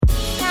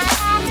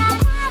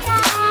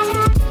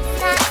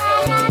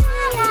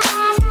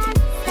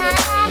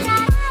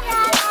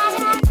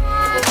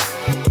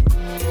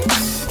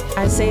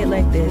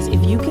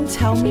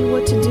tell me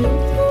what to do,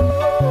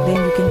 then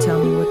you can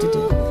tell me what to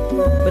do.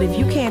 But if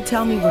you can't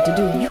tell me what to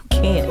do, you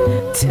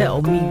can't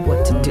tell me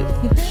what to do.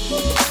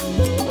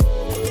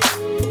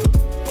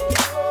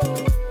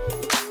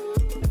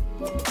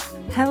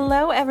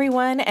 Hello,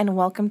 everyone, and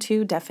welcome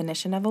to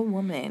Definition of a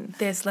Woman.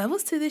 There's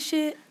levels to this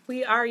shit.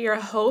 We are your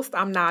hosts.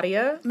 I'm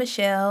Nadia.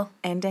 Michelle.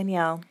 And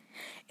Danielle.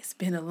 It's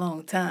been a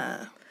long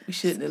time. We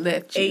shouldn't have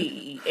left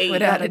you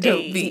without a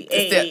dope beat.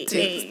 Step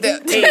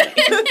two.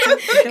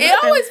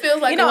 It always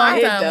feels like a long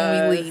time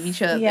when we leave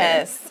each other.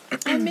 Yes.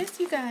 I miss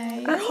you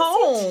guys. We're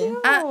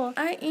home.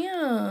 I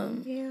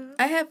am. Yeah.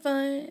 I had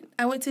fun.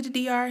 I went to the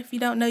DR. If you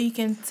don't know, you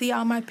can see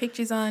all my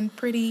pictures on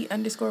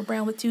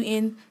pretty_brown with 2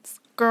 N's.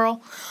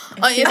 Girl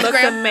on She looked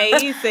Instagram.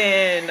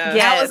 amazing.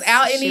 I was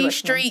out in these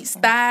streets,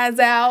 thighs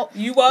out,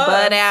 You was.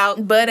 Butt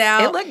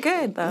out. It looked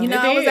good, though. You know,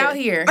 It I was did. out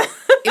here.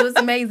 It was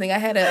amazing. I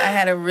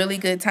had a really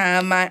good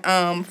time. My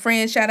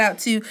friend, shout out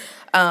to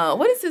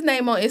what is his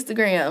name on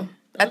Instagram?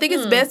 I think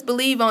it's Best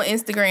Believe on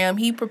Instagram.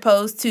 He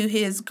proposed to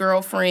his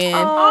girlfriend.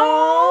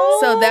 Oh.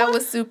 So that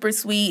was super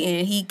sweet,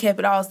 and he kept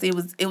it all. It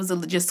was a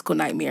logistical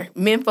nightmare.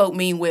 Men folk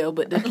mean well,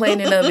 but the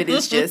planning of it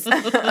is just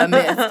a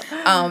mess.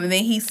 And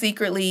then he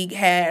secretly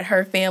had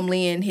her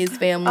family and his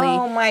family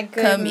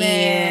come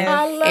in.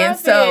 I love and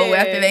so it.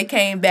 after they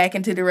came back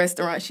into the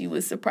restaurant, she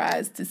was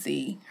surprised to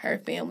see her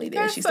family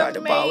there. That's She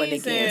started bawling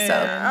again. So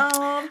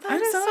I'm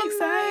so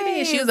excited.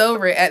 Nice. She was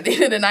over it at the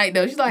end of the night,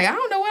 though. She's like, I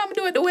don't know what I'm going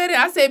to do at the wedding.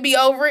 I said, be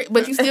over it,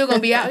 but you still going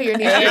to be out here.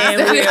 And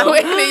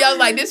I was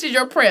like, this is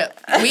your prep.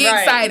 We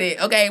Right. excited.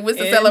 Okay, what's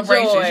the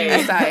celebration? She Enjoy.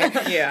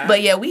 excited. Yeah.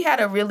 But yeah, we had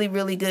a really,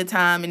 really good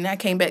time. And I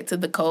came back to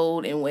the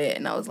cold and wet.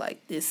 And I was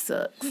like, this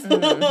sucks.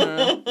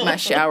 My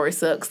shower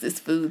sucks. This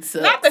food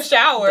sucks. Not the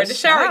shower. The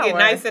shower get shower.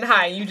 nice and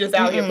hot, and you just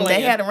out here playing.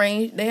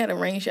 They had a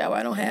rain shower.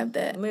 I don't have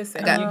that.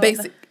 Listen, I got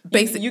basic.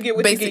 You get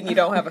what you get, and you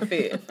don't have a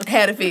fit.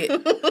 Had a fit.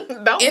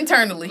 Don't.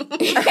 Internally.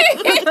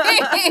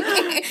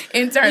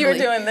 Internally. You were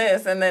doing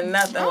this, and then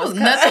nothing was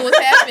Nothing was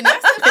happening.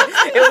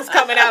 It was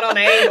coming out on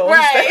the angle.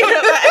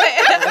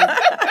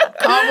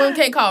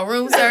 Can't call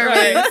room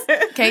service.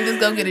 Can't just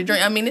go get a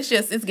drink. I mean, it's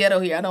ghetto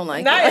here. I don't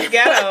like Nice it.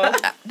 ghetto.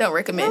 I don't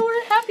recommend.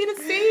 We're happy to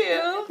see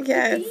you.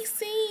 Yes. Be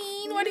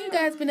seen. What have you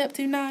guys been up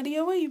to,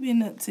 Nadia? What you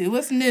been up to?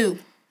 What's new?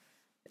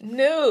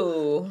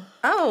 New.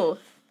 Oh.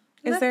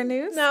 Is there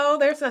news? No,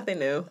 there's nothing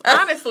new.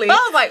 Honestly. I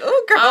was like,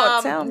 oh,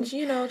 girl, tell me.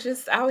 You know,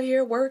 just out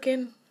here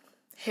working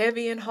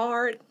heavy and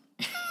hard.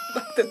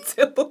 Like the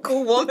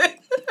typical woman.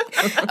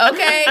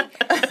 Okay.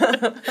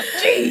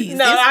 Jeez.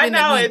 No, it's I been a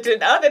know week.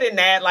 it. Other than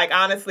that, like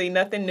honestly,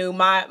 nothing new.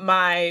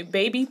 My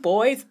baby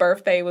boy's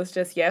birthday was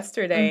just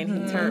yesterday,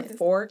 and he turned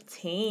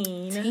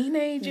 14.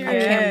 Teenager. I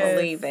can't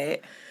believe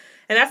it.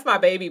 And that's my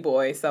baby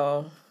boy.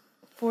 So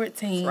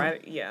 14.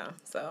 right, yeah.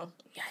 So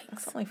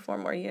It's only 4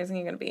 more years, and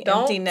you're going to be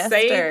don't empty nester.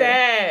 say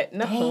that.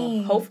 No,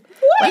 Dang. What?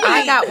 But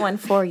I got one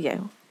for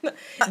you. Do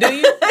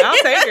you? I'll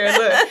take her.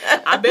 Look,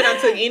 I bet I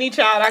took any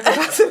child I could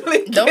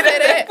possibly Don't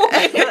get say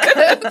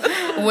at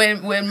that.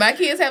 when my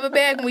kids have a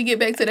bag and we get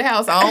back to the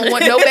house, I don't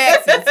want no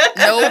backsies.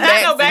 No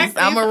backsies.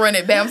 I'm going to run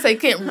it back. I'm going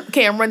to say,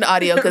 Cam, run the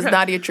audio because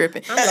Nadia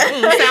tripping. sound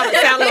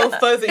a little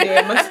fuzzy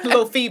there. A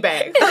little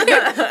feedback.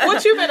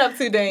 What you been up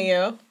to,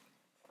 Danielle?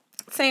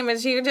 Same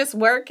as you, just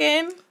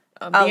working.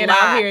 Being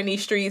out here in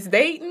these streets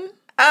dating?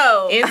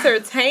 Oh.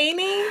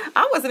 Entertaining?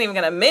 I wasn't even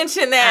going to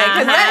mention that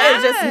because that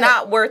is just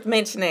not worth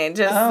mentioning.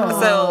 Just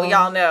so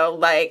y'all know,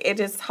 like, it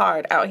is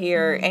hard out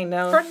here. Ain't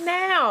no. For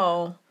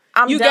now.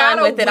 I'm you done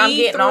gotta with it. I'm weed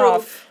getting through-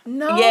 off.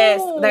 No.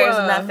 Yes, there's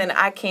nothing.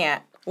 I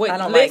can't. Wait, I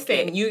don't listen,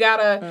 like it. you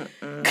gotta.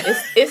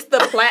 It's the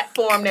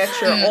platform that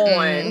you're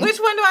on. Which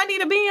one do I need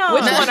to be on?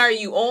 Which one are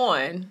you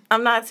on?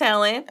 I'm not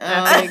telling.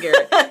 I figured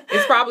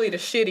it's probably the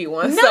shitty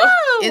one. No, So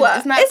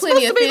It's not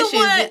Plenty of supposed to be Fish, the is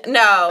one. it?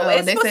 No, They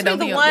it's supposed said to don't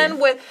be be the up one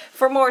there.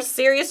 for more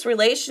serious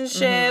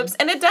relationships,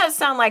 and it does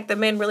sound like the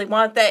men really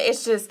want that.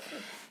 It's just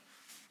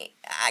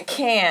I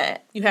can't.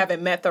 you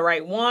haven't met the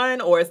right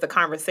one, or is the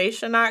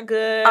conversation not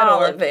good?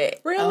 All or of it.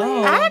 Really?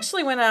 Oh. I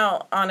actually went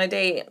out on a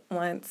date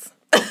once.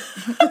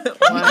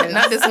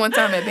 Not this one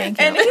time at band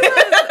And camp.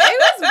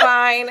 it was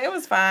fine. It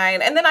was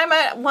fine. And then I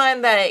met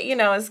one that,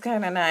 is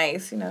kind of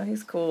nice.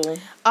 He's cool.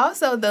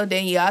 Also, though,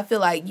 Danielle, I feel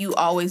like you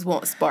always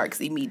want sparks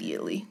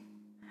immediately.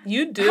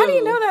 You do. How do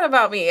you know that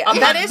about me?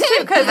 That is true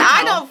because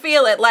I don't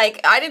feel it.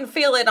 Like, I didn't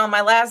feel it on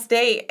my last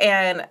date,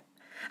 and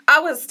I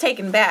was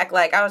taken back.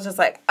 Like, I was just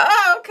like,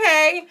 oh,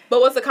 okay.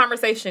 But was the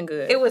conversation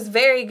good? It was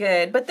very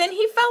good. But then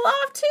he fell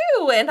off,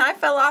 too, and I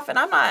fell off, and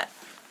I'm not,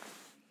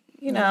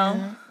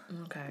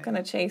 okay.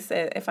 gonna chase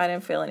it if I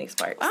didn't feel any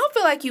sparks. I don't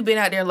feel like you've been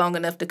out there long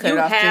enough to cut You it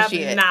off have just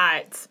yet.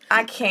 not.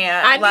 I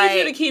can't. I need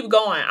you to keep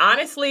going.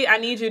 Honestly, I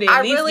need you to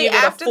at least give it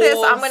after a full this,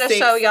 I'm going to 6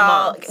 show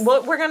y'all. months.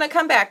 Well, we're going to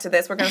come back to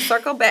this. We're going to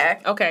circle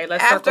back. Okay,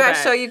 let's After circle I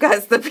back. show you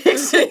guys the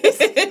pictures.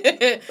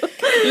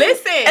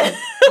 Listen,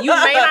 you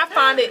may not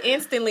find it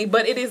instantly,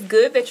 but it is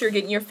good that you're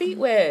getting your feet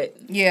wet.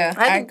 Yeah,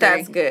 I think agree.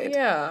 that's good.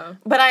 Yeah.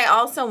 But I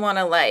also want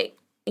to,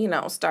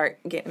 start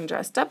getting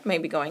dressed up,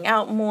 maybe going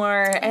out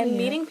more and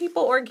meeting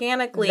people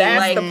organically.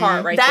 That's the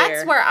part right there.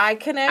 That's where I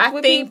connect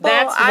with people. I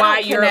think that's why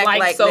you're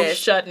like so this.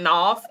 shutting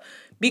off,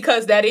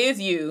 because that is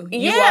you.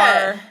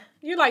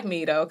 You're like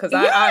me though, because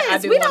I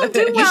do want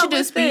to. You should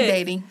do speed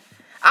dating.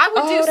 I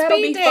would do that'll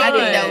speed be dating. fun. I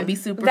think that would be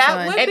super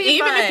fun. Would and be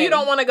even fun. if you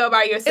don't want to go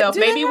by yourself,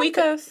 maybe we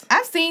could.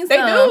 I've seen They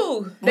some.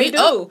 do. They do.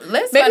 Oh,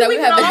 let's Maybe find out we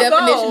we have the can all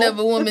definition go. of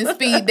a woman's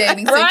speed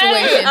dating Right.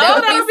 situation. That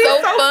would be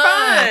so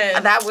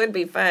fun. That would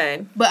be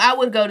fun. But I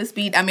would go to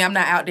speed. I mean, I'm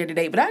not out there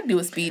today, but I'd do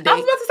a speed I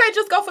was date. about to say,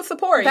 just go for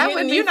support. That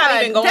would be You're not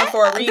fun. even going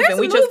for a reason. There's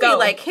We a just movie go.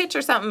 like Hitch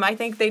or something. I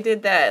think they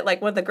did that. Like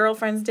when the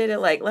girlfriends did it.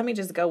 Like, let me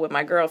just go with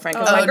my girlfriend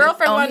because my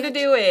girlfriend wanted to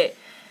do it.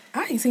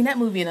 I ain't seen that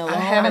movie in a long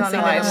time. I haven't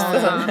seen that in a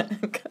long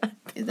time.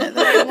 Is that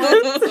the right one?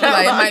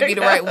 Like, it might be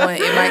the right one.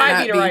 It might Might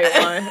not be the right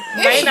one.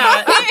 May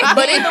not.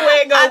 But either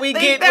way it go, we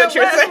get what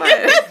you're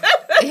saying.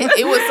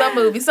 It was some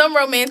movie, some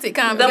romantic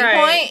comedy. The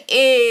point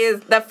is,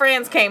 the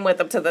friends came with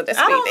them to the speed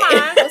I don't date.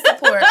 mind. We'll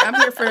support. I'm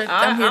here for.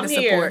 I'm here I'm to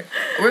here. support.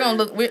 We're gonna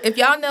look. If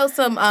y'all know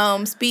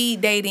some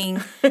speed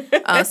dating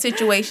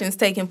situations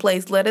taking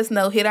place, let us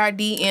know. Hit our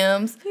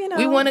DMs.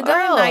 We want to go. Or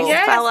a nice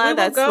Yes, we fella will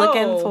that's go.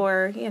 looking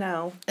for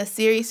A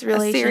serious a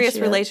relationship. serious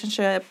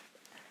relationship.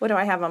 What do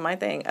I have on my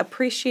thing?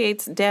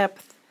 Appreciates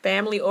depth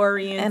Family and a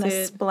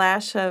oriented.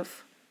 splash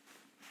of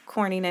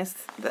corniness.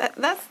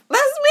 That's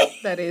me.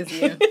 That is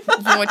you.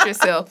 You want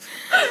yourself.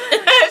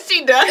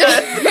 She does.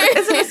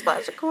 Is it a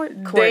splash of corny?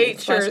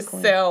 Date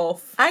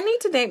yourself. I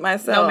need to date No,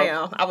 myself.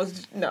 ma'am. I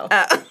was Moving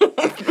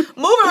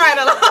right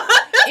along.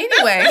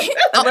 Anyway,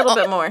 A little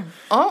bit more.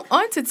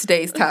 on to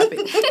today's topic.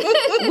 Which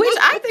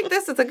I think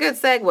this is a good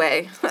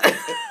segue.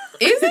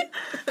 Is it?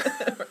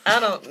 I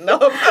don't know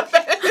about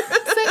that.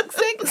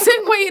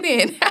 Segue it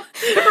in.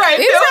 Right.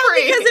 It's Feel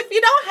free. Because if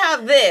you don't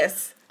have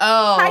this,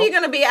 Oh, how are you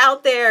going to be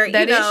out there,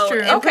 that is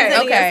true. and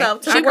presenting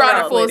yourself to She the brought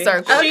world, it full lady?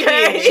 circle. She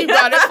did. She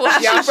brought it full.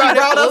 Y'all, she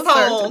brought us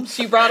home.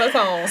 She brought us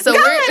home. So Go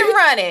ahead and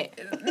run it.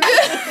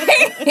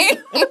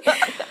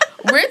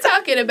 we're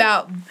talking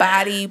about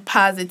body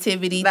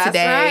positivity That's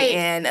today, right.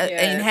 and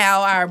Yes.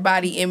 how our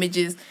body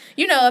images,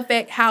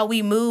 affect how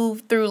we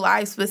move through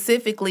life.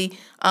 Specifically,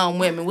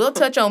 women. We'll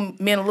touch on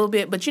men a little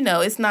bit, but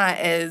it's not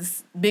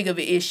as big of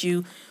an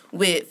issue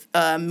with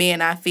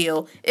men. I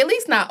feel, at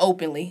least not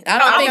openly.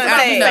 I think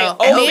men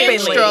openly.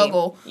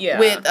 struggle Yeah.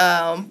 with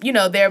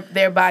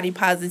their body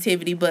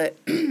positivity, but.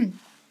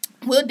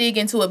 We'll dig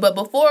into it. But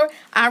before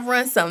I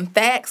run some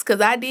facts,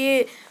 because I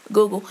did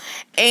Google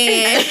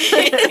and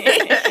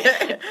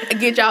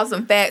get y'all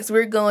some facts,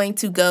 we're going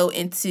to go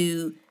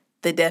into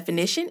the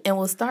definition, and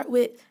we'll start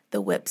with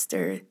the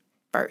Webster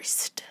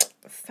first.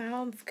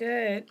 Sounds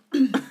good.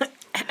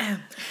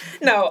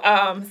 No,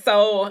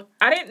 so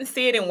I didn't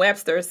see it in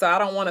Webster, so I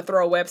don't want to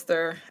throw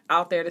Webster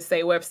out there to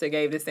say Webster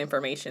gave this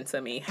information to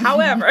me.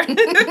 However,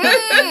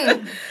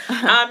 it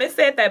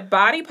said that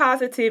body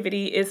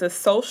positivity is a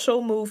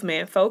social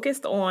movement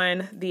focused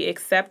on the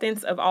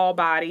acceptance of all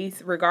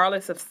bodies,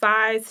 regardless of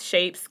size,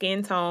 shape,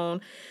 skin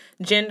tone,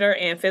 gender,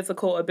 and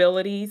physical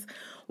abilities,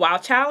 while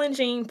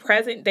challenging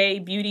present-day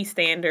beauty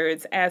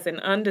standards as an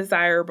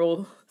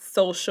undesirable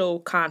social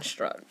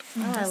construct.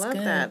 Oh, I love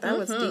good. that. That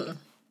was deep.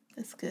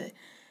 That's good.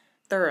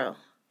 Thorough.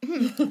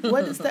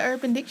 What does the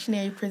Urban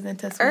Dictionary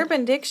present us with?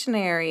 Urban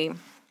Dictionary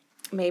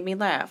made me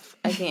laugh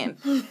again.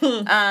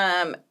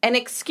 An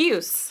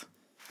excuse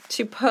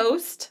to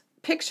post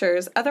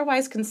pictures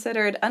otherwise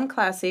considered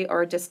unclassy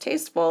or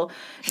distasteful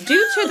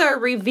due to their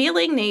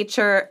revealing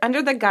nature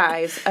under the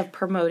guise of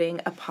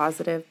promoting a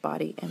positive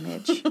body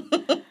image.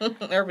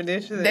 Urban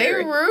Dictionary. They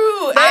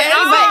rude. But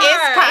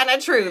it's kind of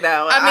true,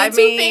 though. I mean,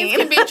 two things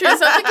can be true.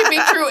 Something can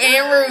be true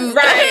and rude.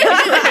 Right.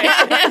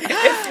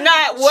 It's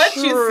not what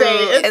you say,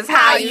 It's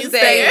how you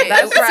say it.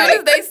 That's As soon right.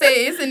 as they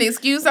say it's an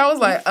excuse, I was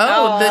like,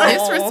 the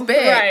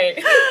disrespect. Right.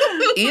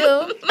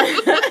 Ew.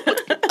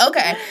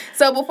 Okay,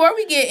 so before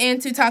we get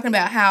into talking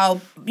about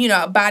how,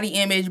 body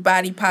image,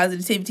 body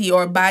positivity,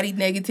 or body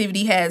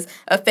negativity has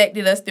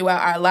affected us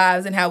throughout our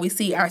lives and how we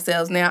see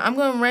ourselves now, I'm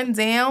going to run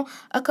down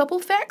a couple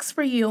facts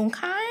for you,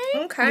 okay?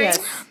 Okay. Yes.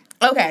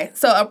 Okay,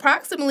 so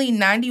approximately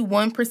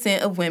 91%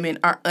 of women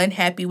are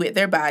unhappy with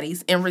their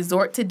bodies and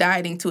resort to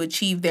dieting to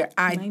achieve their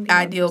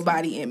ideal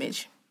body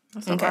image.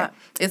 That's a lot.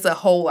 It's a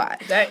whole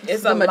lot. That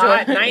is The a lot.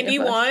 majority of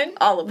 91.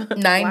 All of them.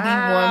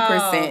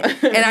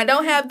 91%. And I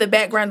don't have the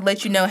background to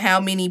let you know how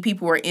many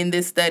people were in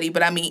this study,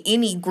 but I mean,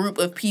 any group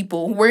of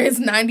people where it's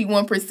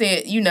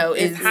 91%,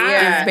 is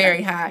high.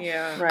 very high.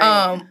 Yeah.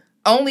 Right.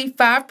 Only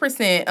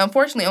 5%,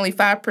 unfortunately, only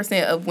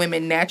 5% of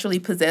women naturally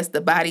possess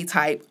the body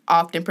type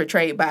often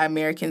portrayed by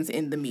Americans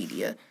in the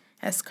media.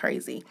 That's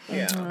crazy.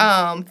 Yeah.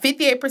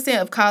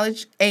 58% of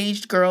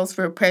college-aged girls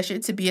feel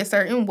pressured to be a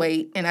certain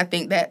weight, and I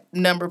think that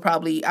number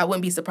probably, I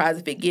wouldn't be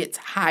surprised if it gets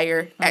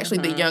higher. Actually,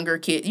 the younger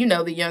kid,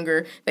 the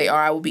younger they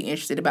are, I will be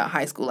interested about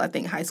high school. I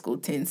think high school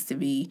tends to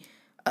be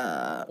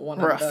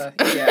rough.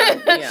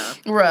 Yeah.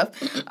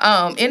 Rough.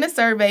 In a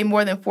survey,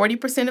 more than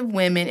 40% of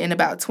women and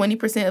about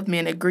 20% of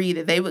men agree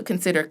that they would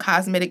consider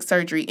cosmetic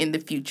surgery in the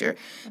future.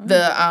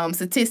 The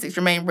statistics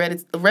remain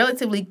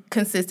relatively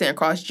consistent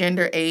across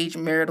gender, age,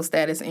 marital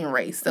status, and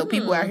race. So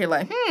people out here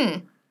like,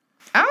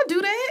 I'll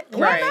do that.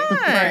 Why not?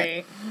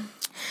 Right.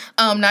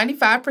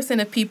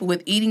 95% of people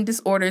with eating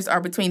disorders are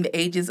between the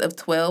ages of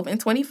 12 and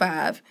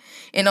 25,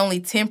 and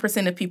only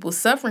 10% of people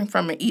suffering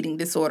from an eating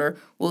disorder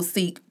will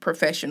seek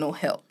professional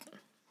help.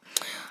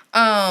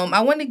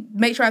 I want to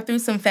make sure I threw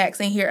some facts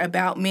in here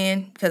about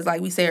men, because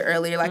like we said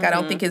earlier, like I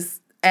don't think it's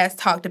as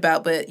talked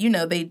about, but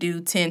they do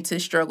tend to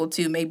struggle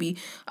to maybe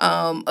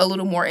a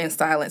little more in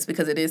silence,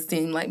 because it is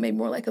seen like maybe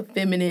more like a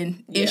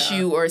feminine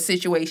issue or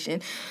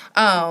situation.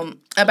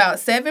 About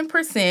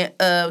 7%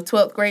 of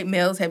 12th grade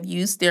males have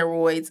used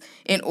steroids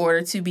in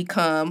order to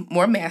become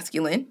more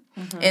masculine.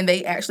 And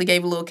they actually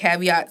gave a little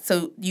caveat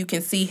so you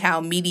can see how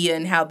media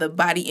and how the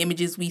body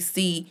images we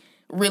see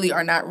really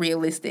are not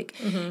realistic.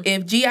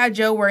 If G.I.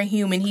 Joe were a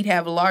human, he'd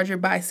have larger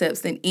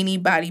biceps than any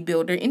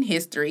bodybuilder in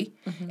history.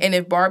 And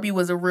if Barbie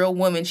was a real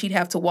woman, she'd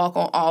have to walk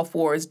on all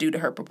fours due to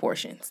her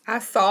proportions.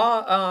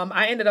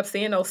 I ended up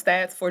seeing those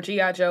stats for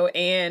G.I. Joe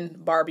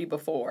and Barbie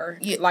before.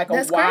 Like a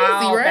that's while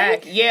crazy, right?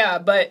 back. Yeah,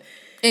 but...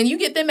 And you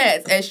get them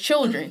as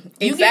children.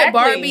 You Exactly. get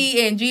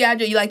Barbie and G.I.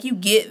 Joe, you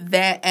get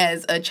that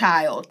as a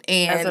child.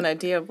 And As an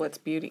idea of what's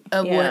beauty.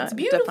 what's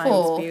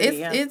beautiful.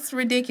 Beauty, it's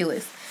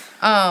ridiculous.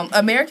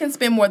 Americans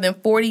spend more than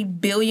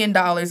 $40 billion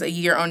a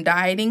year on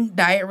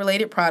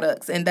diet-related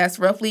products, and that's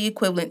roughly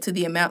equivalent to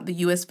the amount the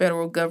U.S.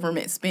 federal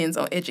government spends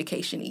on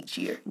education each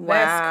year. Wow.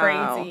 That's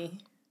crazy.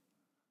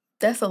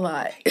 That's a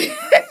lot.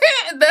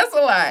 That's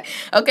a lot.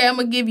 Okay, I'm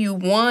going to give you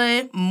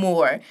one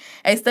more.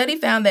 A study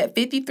found that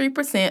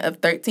 53% of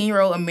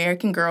 13-year-old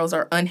American girls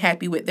are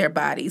unhappy with their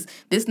bodies.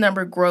 This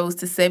number grows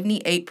to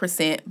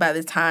 78% by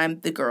the time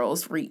the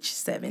girls reach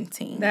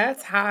 17.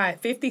 That's high.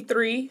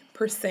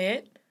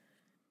 53%.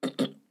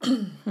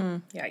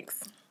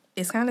 Yikes.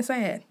 It's kind of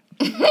sad.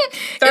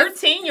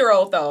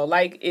 13-year-old though,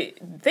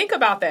 think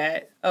about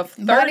that. A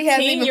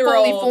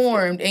 13-year-old fully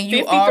formed, and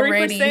you 53%,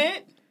 already,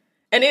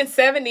 and then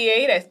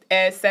 78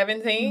 at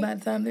 17. by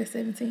the time they're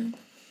 17.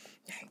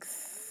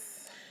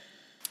 Yikes.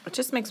 It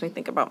just makes me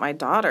think about my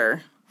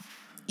daughter.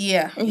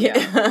 Yeah.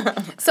 Yeah.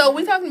 So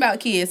we're talking about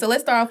kids. So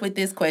let's start off with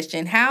this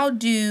question: how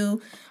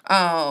do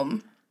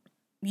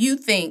you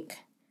think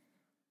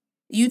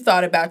you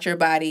thought about your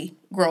body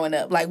growing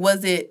up? Like,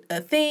 was it a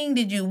thing?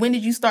 When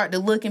did you start to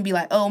look and be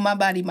like, oh, my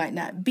body might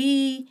not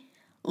be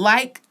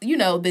like, the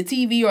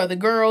TV or the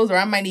girls, or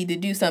I might need to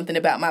do something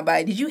about my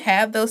body? Did you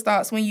have those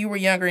thoughts when you were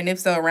younger? And if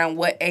so, around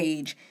what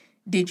age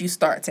did you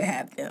start to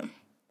have them?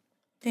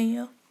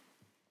 Danielle?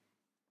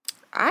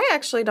 I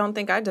actually don't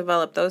think I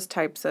developed those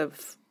types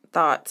of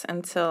thoughts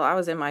until I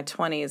was in my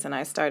 20s and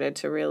I started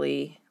to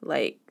really,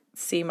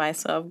 see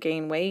myself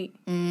gain weight.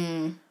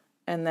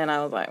 And then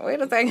I was like, wait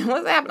a second,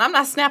 what's happening? I'm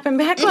not snapping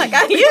back like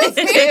I used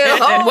to.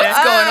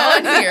 What's going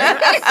on here?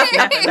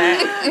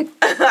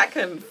 I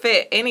couldn't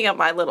fit any of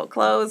my little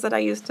clothes that I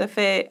used to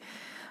fit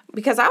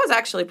because I was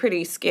actually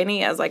pretty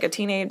skinny as a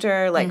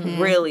teenager,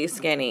 really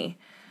skinny.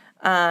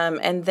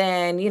 And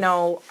then,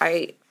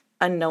 I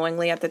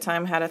unknowingly at the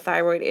time had a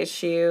thyroid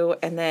issue.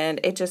 And then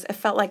it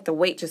felt like the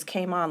weight just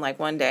came on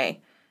one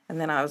day.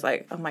 And then I was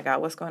like, oh my God,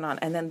 what's going on?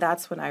 And then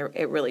that's when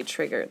it really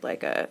triggered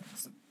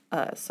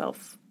a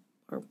self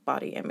or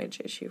body image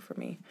issue for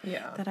me.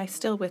 Yeah. That I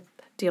still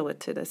deal with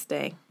to this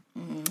day.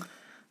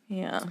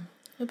 Yeah.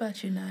 What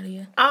about you,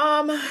 Nadia?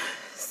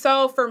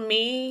 So for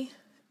me,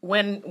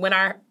 when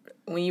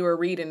you were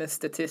reading the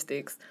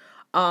statistics,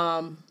 it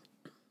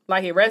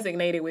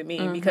resonated with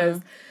me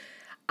because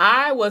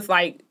I was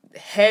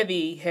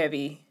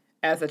heavy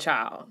as a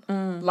child.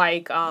 And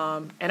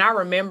I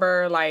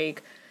remember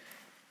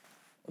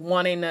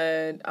wanting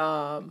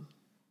to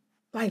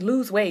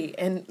lose weight,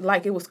 and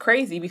it was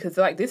crazy because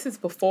this is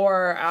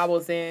before I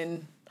was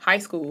in high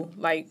school.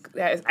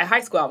 At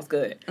high school I was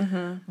good,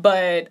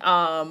 but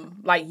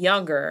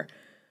younger,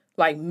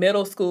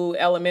 middle school,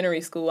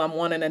 elementary school, I'm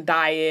wanting a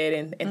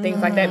diet and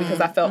things like that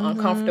because I felt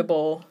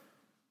uncomfortable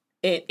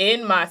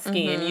in my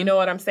skin. You know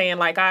what I'm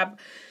saying?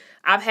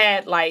 I've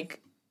had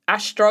I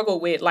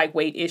struggled with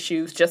weight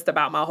issues just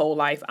about my whole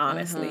life,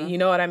 honestly. You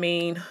know what I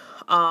mean?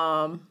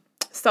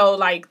 So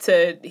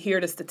to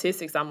hear the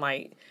statistics, I'm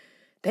like,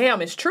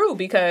 damn, it's true,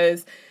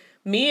 because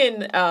me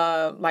and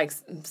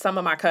some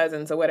of my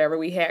cousins or whatever,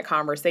 we had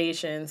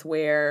conversations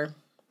where,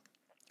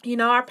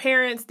 our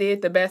parents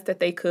did the best that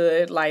they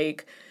could.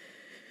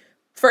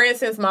 For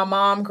instance, my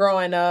mom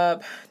growing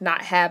up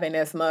not having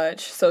as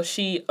much, so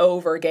she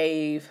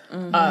overgave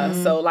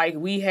us. So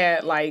we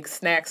had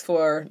snacks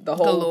for the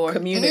whole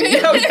community.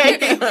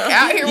 Okay,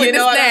 out here with you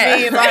know what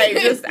snacks. I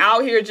mean? Just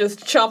out here just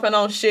chomping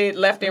on shit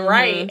left and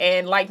right,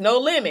 and no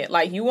limit.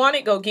 You want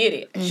it, go get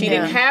it. She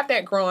didn't have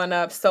that growing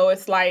up, so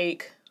it's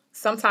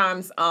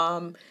sometimes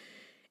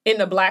in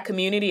the Black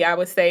community, I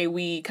would say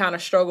we kind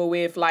of struggle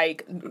with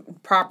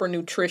proper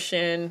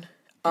nutrition.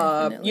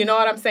 You know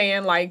what I'm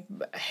saying? Like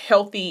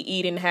healthy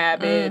eating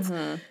habits,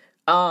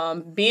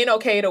 being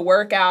okay to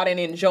work out and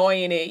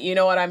enjoying it. You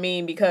know what I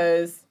mean?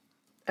 Because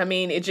I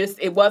mean,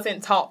 it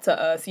wasn't taught to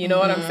us. You know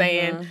what I'm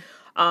saying?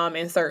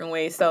 In certain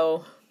ways.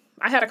 So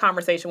I had a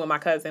conversation with my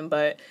cousin,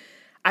 but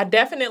I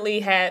definitely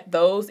had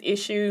those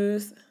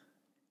issues.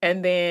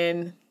 And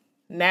then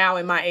now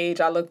in my age,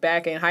 I look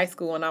back in high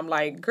school and I'm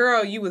like,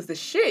 girl, you was the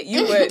shit.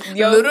 You would,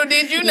 little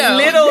did you know.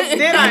 Little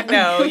did I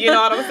know. You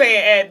know what I'm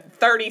saying? At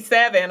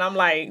 37, I'm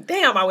like,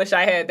 damn, I wish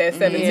I had that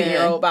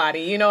 17-year-old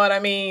body. You know what I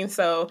mean?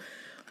 So,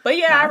 but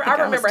yeah, I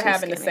remember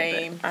having the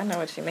same. I know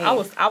what you mean. I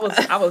was thick.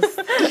 I was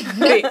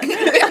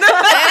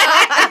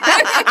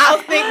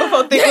thick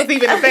before thick was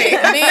even a thing.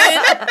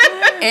 Then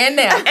and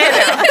now.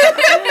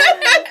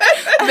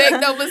 Make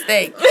no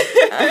mistake.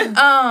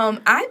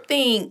 I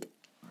think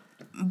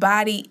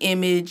body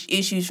image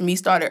issues for me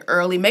started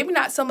early. Maybe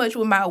not so much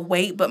with my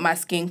weight, but my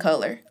skin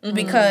color.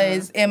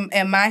 Because in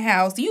my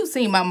house, you've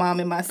seen my mom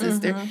and my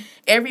sister.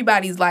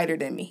 Everybody's lighter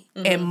than me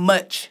and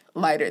much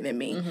lighter than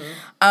me.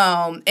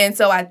 And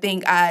so I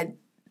think I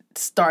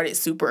started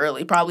super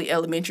early, probably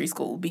elementary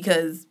school,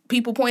 because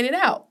people pointed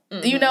out.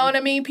 You know what I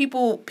mean?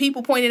 People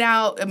pointed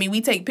out. I mean, we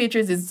take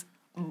pictures. It's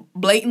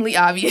blatantly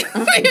obvious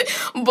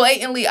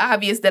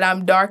that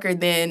I'm darker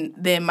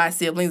than my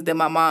siblings, than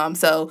my mom.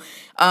 So,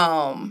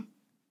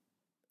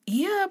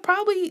 yeah,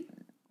 probably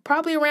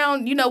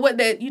around, you know what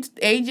that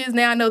age is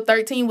now. I know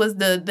 13 was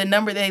the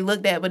number they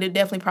looked at, but it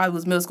definitely probably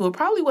was middle school. It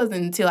probably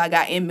wasn't until I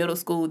got in middle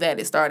school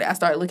that it started. I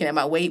started looking at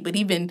my weight, but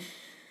even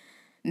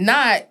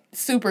not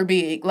super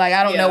big. Like,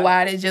 I don't know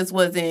why. It just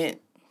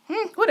wasn't,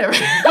 whatever.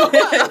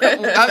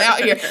 I'm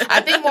out here.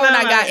 I think more when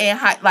I got in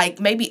like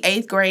maybe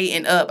 8th grade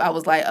and up, I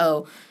was like,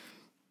 oh,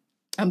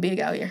 I'm big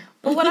out here.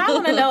 But what I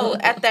want to know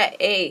at that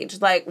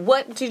age, like,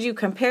 what did you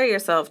compare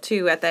yourself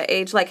to at that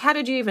age? Like, how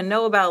did you even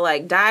know about,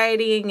 like,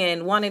 dieting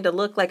and wanting to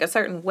look like a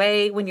certain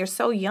way when you're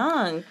so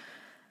young?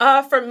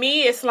 For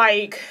me, it's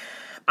like,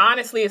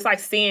 honestly, it's like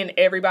seeing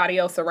everybody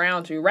else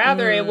around you.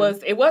 Rather, it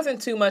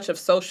wasn't too much of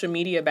social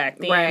media back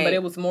then, but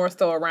it was more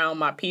so around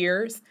my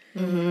peers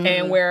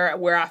and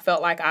where I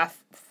felt like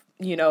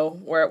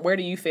where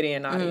do you fit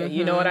in, Nadia?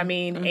 You know what I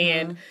mean?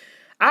 And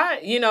I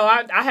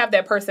have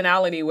that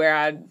personality where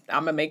I'm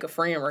going to make a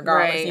friend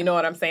regardless. You know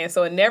what I'm saying?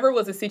 So it never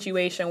was a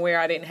situation where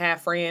I didn't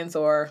have friends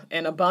or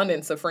an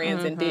abundance of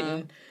friends and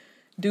didn't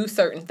do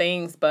certain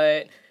things.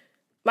 But,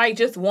 like,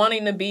 just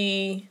wanting to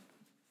be,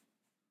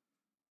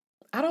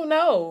 I don't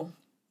know.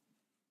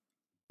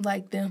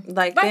 Like them.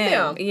 Like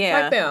them.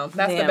 Yeah. Like them.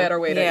 That's them. the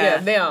better way to,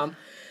 them.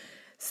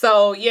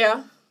 So,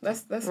 yeah,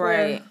 that's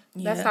right.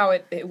 That's how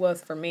it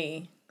was for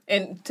me.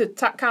 And to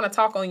kind of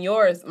talk on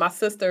yours, my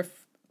sister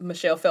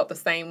Michelle felt the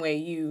same way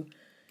you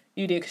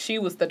did. 'Cause she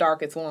was the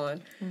darkest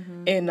one,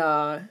 in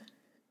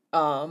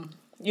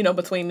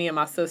between me and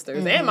my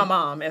sisters and my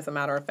mom, as a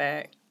matter of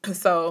fact.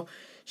 So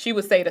she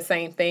would say the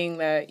same thing,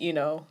 that you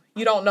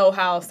don't know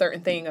how a certain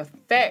thing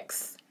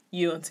affects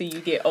you until you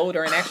get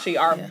older and actually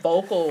are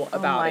vocal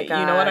about it.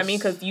 You know what I mean?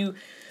 Because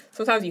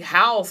sometimes you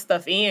house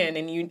stuff in,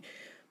 and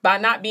by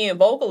not being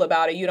vocal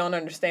about it, you don't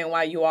understand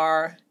why you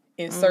are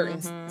in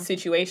certain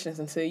situations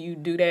until you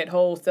do that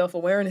whole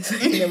self-awareness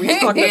that we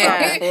talked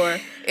about before.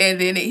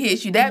 And then it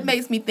hits you. That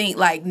makes me think,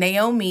 like,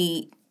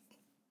 Naomi,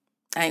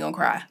 I ain't gonna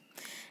cry.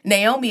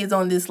 Naomi is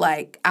on this,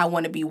 like, I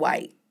want to be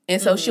white. And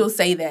so she'll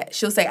say that.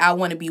 She'll say, I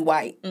want to be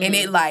white. And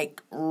it,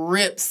 like,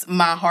 rips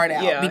my heart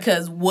out.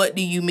 Because what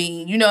do you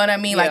mean? You know what I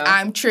mean? Like,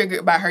 I'm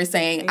triggered by her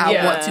saying,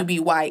 I want to be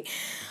white.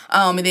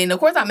 And then, of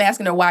course, I'm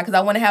asking her why, because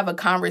I want to have a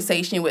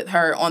conversation with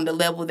her on the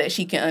level that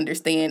she can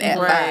understand at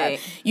 5.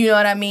 You know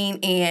what I mean?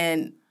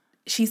 And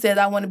she says,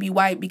 I want to be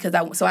white because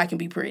so I can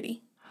be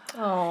pretty.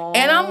 Aww.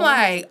 And I'm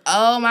like,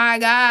 oh, my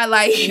God.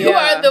 Like, you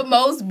are the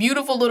most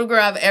beautiful little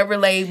girl I've ever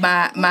laid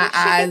my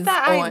eyes on.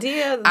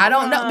 Idea I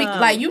don't know.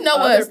 Like, you know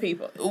other us.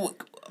 people.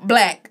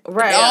 Black.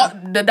 Right.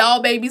 The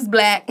doll baby's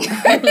black.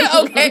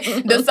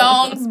 Okay. The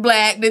song's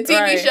black. The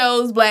TV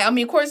show's black. I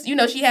mean, of course,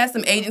 she has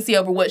some agency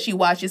over what she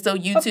watches, so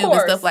YouTube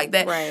and stuff like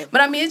that. Right.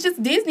 But I mean, it's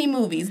just Disney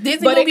movies.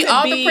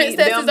 All the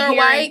princesses are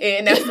white.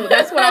 And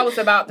that's what I was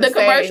about to say. The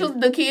commercials,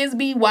 the kids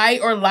be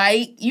white or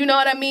light. You know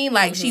what I mean?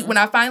 Like, when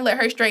I finally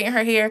let her straighten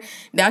her hair,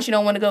 now she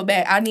don't want to go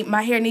back.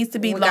 My hair needs to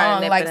be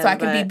long, like, so I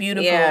can be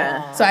beautiful.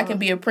 Yeah. So I can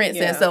be a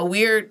princess. Yeah. So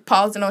we're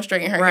pausing on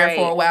straightening her hair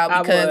for a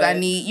while because I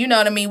need, you know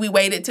what I mean? We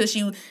waited till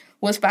she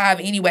was 5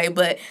 anyway,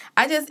 but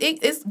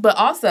but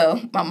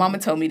also, my mama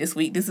told me this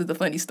week, this is the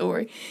funny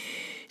story.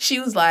 She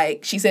was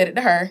like, she said it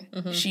to her.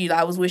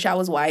 I wish I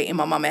was white, and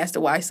my mom asked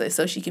her why,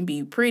 so she can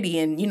be pretty,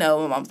 and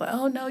my mom's like,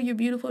 oh no, you're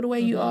beautiful the way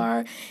you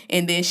are.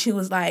 And then she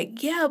was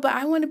like, yeah, but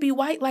I want to be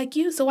white like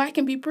you so I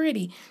can be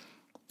pretty.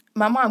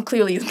 My mom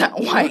clearly is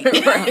not white,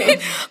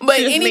 but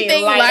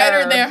anything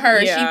lighter than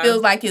her, she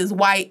feels like is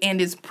white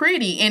and is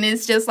pretty, and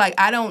it's just like,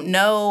 I don't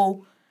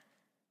know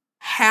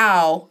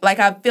how, like,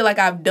 I feel like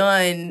I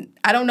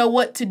don't know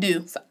what to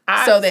do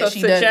so that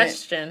she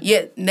doesn't.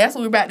 Yeah, that's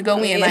what we're about to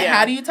go in. Like,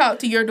 how do you talk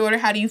to your daughter?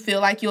 How do you feel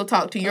like you'll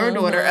talk to your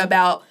daughter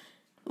about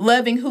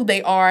loving who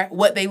they are,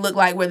 what they look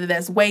like, whether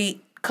that's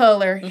weight,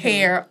 color,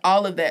 hair,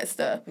 all of that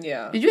stuff.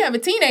 Yeah. Did you have a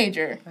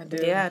teenager? I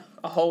did. Yeah.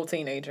 A whole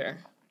teenager.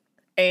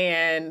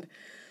 And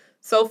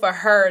so for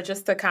her,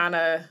 just to kind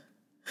of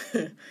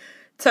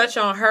touch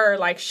on her,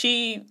 like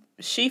she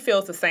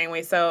feels the same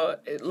way. So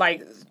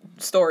like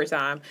story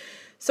time.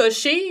 So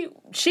she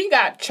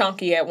got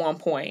chunky at one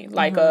point,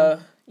 like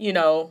you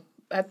know,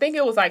 I think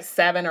it was like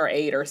 7 or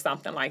 8 or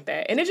something like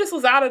that. And it just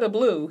was out of the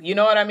blue. You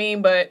know what I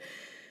mean? But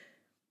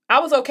I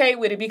was okay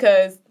with it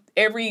because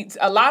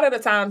a lot of the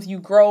times you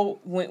grow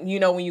when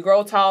you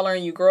grow taller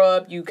and you grow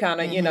up, you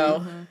kind of, you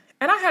know,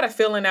 and I had a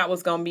feeling that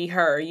was going to be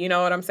her, you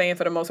know what I'm saying,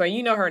 for the most part.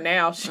 You know her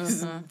now,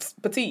 she's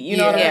petite, you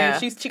know what I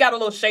mean? She got a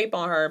little shape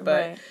on her,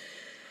 but, Right.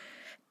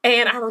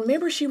 and I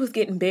remember she was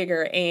getting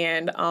bigger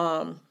and,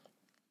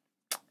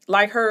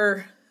 like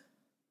her,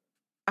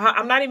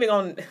 I'm not even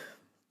going to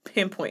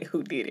pinpoint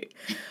who did it,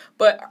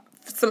 but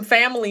some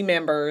family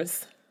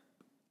members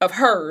of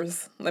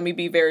hers, let me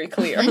be very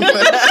clear. I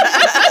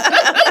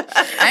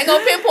ain't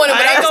gonna pinpoint it,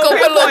 but I'm just gonna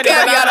put a little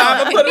caveat on it. I'm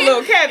gonna put a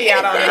little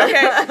caveat on it,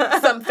 okay?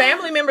 Some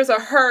family members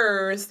of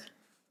hers,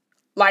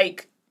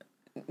 like,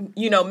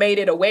 you know, made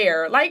it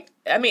aware. Like,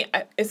 I mean,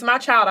 it's my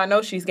child. I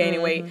know she's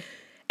gaining weight.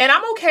 And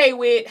I'm okay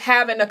with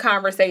having a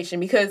conversation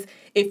because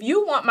if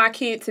you want my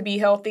kid to be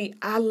healthy,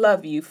 I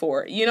love you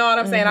for it. You know what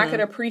I'm saying? I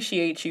could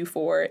appreciate you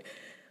for it.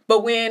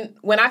 But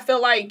when I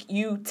feel like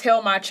you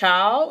tell my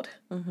child,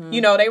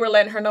 you know, they were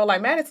letting her know,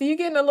 like, Madison, you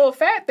getting a little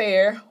fat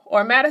there.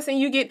 Or Madison,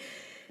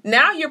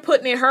 now you're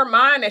putting in her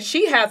mind that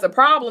she has a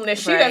problem that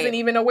she doesn't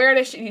even aware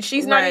that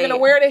she's not even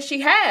aware that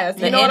she has.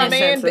 You know what I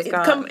mean?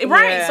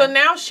 Right. So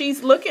now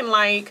she's looking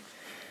like,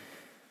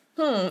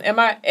 am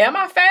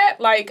I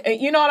fat? Like,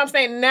 you know what I'm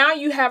saying? Now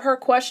you have her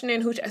questioning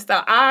who.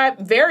 So I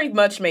very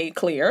much made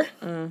clear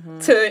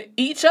to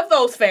each of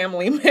those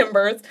family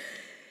members,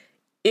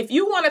 if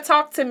you want to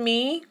talk to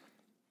me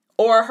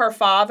or her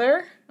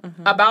father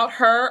about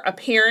her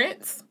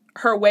appearance,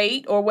 her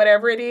weight, or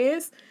whatever it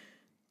is,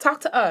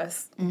 talk to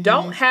us.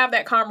 Don't have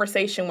that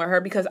conversation with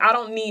her because I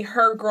don't need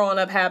her growing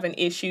up having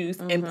issues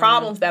and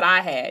problems that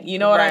I had. You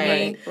know what I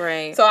mean?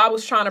 Right. So I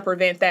was trying to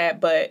prevent that,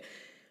 but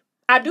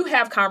I do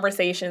have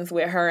conversations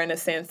with her in a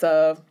sense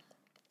of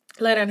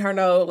letting her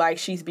know, like,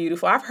 she's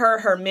beautiful. I've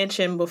heard her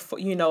mention before,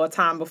 you know, a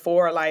time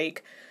before,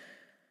 like,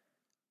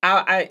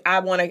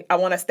 I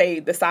want to stay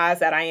the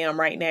size that I am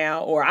right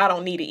now, or I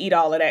don't need to eat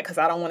all of that because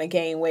I don't want to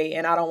gain weight,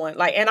 and I don't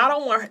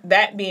want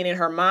that being in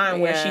her mind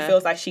where she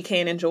feels like she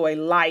can't enjoy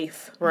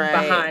life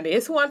behind it.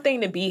 It's one thing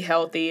to be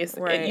healthy,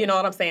 you know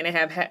what I'm saying, and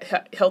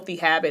have healthy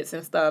habits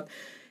and stuff.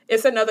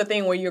 It's another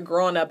thing where you're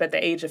growing up at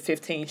the age of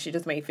 15. She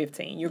just made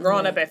 15. You're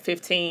growing up at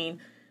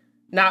 15,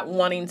 not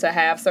wanting to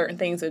have certain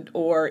things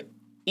or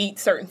eat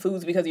certain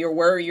foods because you're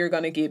worried you're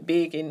going to get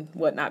big and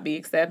not be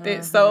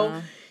accepted. So,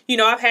 you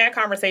know, I've had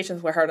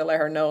conversations with her to let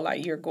her know,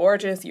 like, you're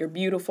gorgeous, you're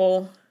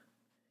beautiful,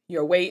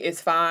 your weight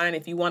is fine.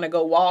 If you want to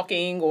go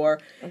walking or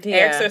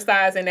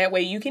exercise in that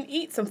way, you can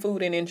eat some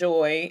food and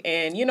enjoy.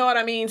 And you know what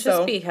I mean?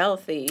 Just be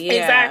healthy. Yeah.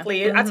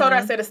 Exactly. I told her,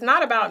 I said, it's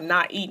not about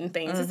not eating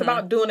things. It's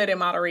about doing it in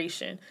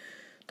moderation.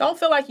 Don't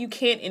feel like you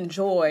can't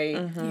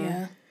enjoy,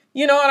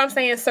 you know what I'm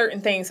saying,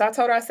 certain things. So I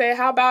told her, I said,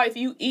 how about if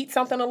you eat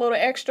something a little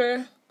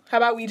extra, how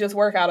about we just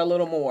work out a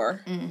little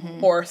more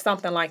or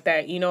something like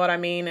that? You know what I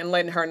mean? And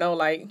letting her know,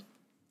 like,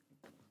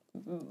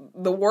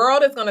 the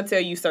world is going to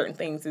tell you certain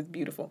things is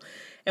beautiful.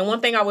 And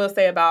one thing I will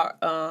say about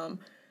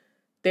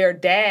their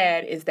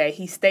dad is that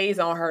he stays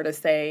on her to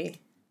say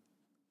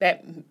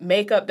that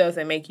makeup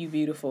doesn't make you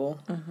beautiful.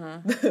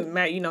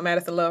 You know,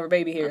 Madison love her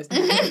baby hairs.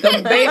 Them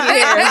baby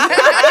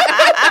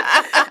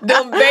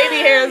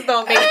hairs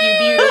don't make you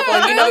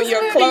beautiful. You know,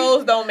 your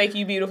clothes don't make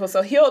you beautiful.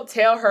 So he'll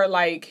tell her,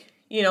 like,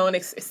 you know,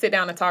 and sit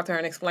down and talk to her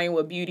and explain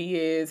what beauty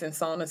is and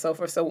so on and so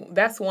forth. So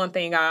that's one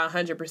thing I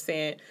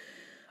 100%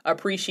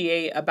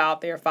 appreciate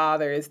about their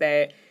father is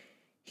that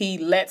he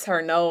lets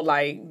her know,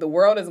 like, the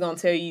world is going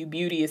to tell you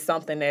beauty is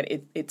something that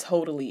it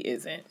totally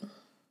isn't.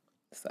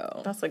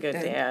 So that's a good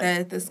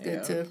dad. That's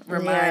good to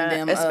remind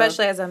them,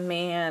 especially as a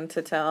man,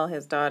 to tell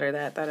his daughter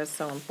that is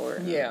so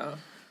important. Yeah,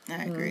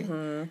 I agree.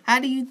 How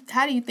do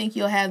you think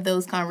you'll have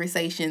those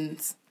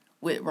conversations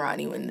with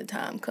Ronnie when the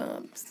time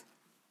comes?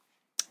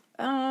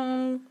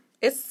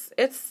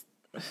 It's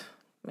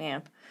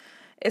man.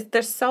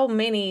 There's so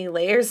many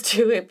layers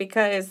to it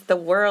because the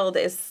world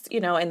is, you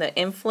know, and the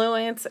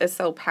influence is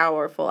so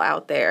powerful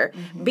out there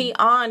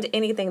beyond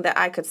anything that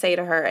I could say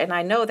to her. And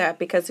I know that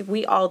because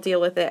we all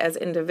deal with it as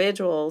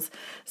individuals.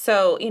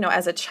 So, you know,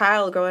 as a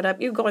child growing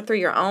up, you're going through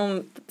your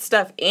own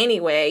stuff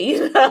anyway,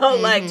 you know,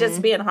 like just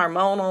being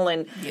hormonal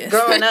and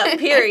growing up,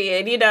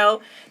 period. You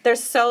know,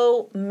 there's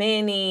so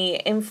many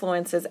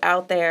influences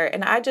out there.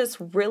 And I just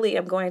really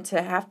am going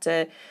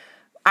to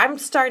I'm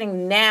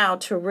starting now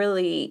to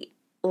really,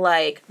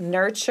 like,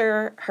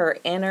 nurture her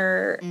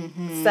inner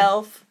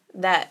self,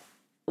 that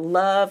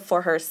love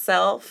for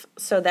herself,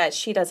 so that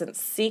she doesn't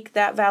seek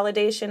that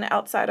validation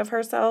outside of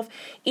herself,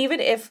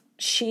 even if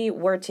she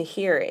were to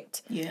hear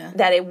it,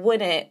 that it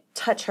wouldn't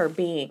touch her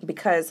being,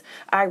 because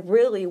I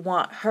really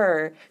want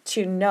her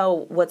to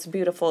know what's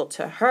beautiful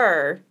to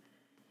her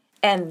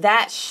And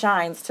that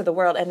shines to the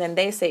world. And then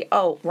they say,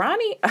 oh,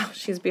 Ronnie, oh,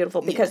 she's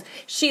beautiful because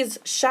she's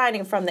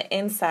shining from the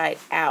inside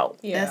out.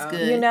 Yeah. That's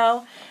good. You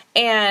know?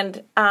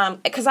 And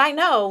because I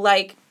know,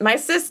 like, my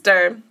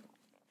sister,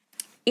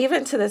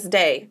 even to this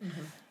day,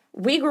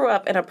 we grew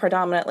up in a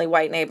predominantly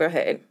white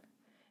neighborhood.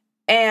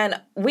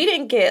 And we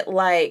didn't get,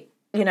 like,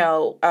 you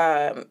know,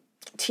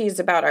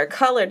 teased about our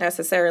color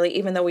necessarily,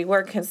 even though we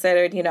were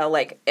considered, you know,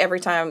 like every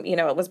time, you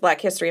know, it was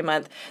Black History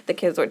Month, the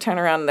kids would turn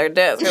around their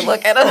desk and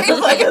look at us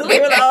like we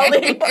were the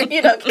only,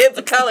 you know, kids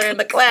of color in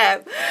the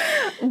class.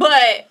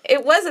 But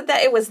it wasn't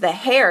that, it was the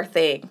hair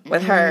thing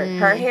with her.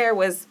 Her hair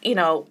was, you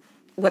know,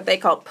 what they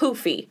call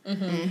poofy.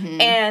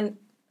 And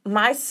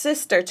my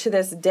sister to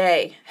this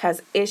day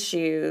has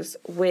issues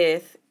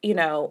with, you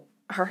know,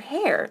 her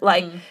hair.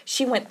 Like,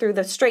 she went through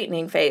the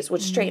straightening phase,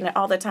 would straighten it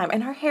all the time.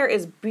 And her hair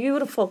is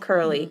beautiful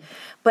curly.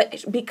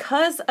 But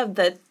because of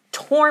the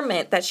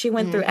torment that she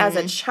went through as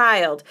a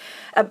child,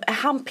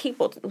 how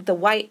people, the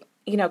white,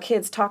 you know,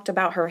 kids talked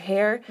about her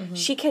hair,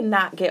 she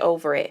cannot get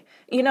over it.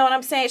 You know what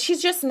I'm saying?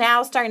 She's just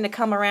now starting to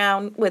come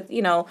around with,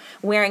 you know,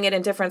 wearing it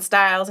in different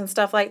styles and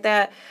stuff like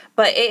that.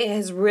 But it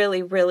has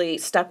really, really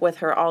stuck with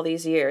her all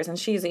these years. And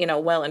she's, you know,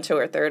 well into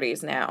her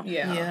 30s now.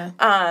 Yeah.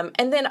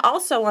 And then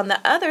also on the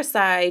other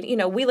side, you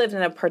know, we lived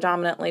in a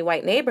predominantly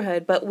white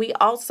neighborhood, but we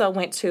also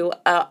went to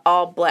an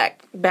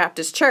all-Black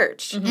Baptist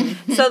church.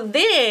 So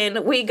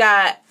then we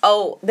got,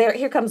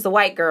 here comes the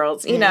white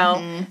girls, you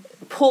know,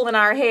 pulling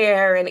our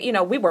hair. And, you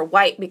know, we were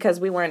white because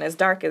we weren't as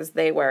dark as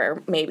they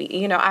were, maybe.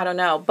 You know, I don't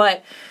know.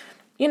 But,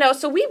 you know,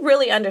 so we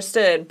really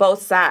understood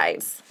both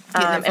sides.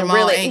 Getting it from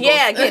all angles.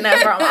 Yeah, getting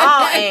it from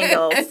all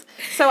angles.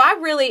 So I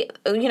really,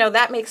 you know,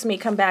 that makes me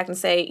come back and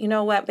say, you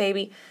know what,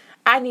 baby?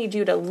 I need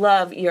you to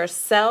love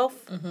yourself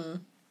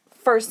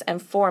first and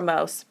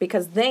foremost,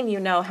 because then you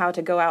know how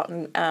to go out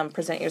and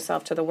present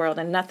yourself to the world,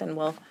 and nothing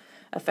will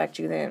affect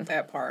you then.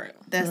 That part.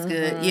 That's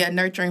good. Yeah,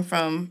 nurturing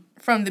from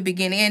the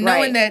beginning, and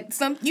knowing that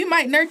you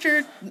might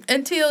nurture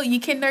until you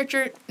can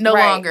nurture no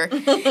longer.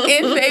 And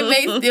they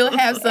may still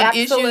have some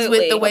issues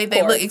with the way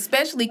they look,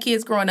 especially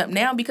kids growing up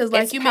now, because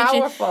like it's you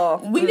powerful.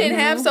 mentioned, we didn't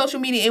have social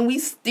media and we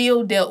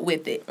still dealt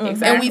with it.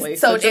 Exactly.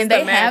 And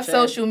they have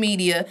social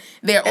media.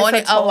 They're on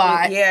it a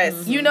lot.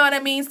 Yes. You know what I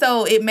mean?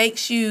 So it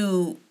makes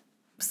you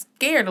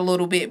scared a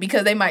little bit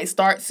because they might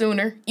start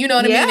sooner. You know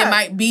what I mean? It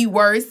might be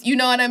worse. You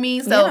know what I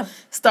mean? So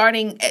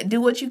starting,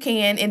 do what you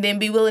can, and then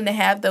be willing to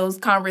have those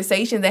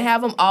conversations and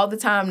have them all the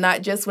time,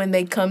 not just when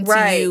they come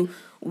to you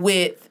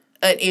with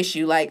an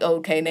issue like,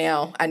 okay,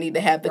 now I need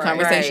to have the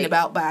conversation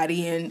about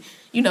body and,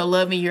 you know,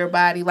 loving your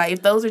body. Like,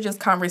 if those are just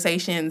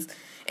conversations.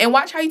 And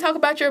watch how you talk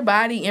about your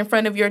body in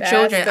front of your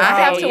children.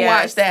 I have to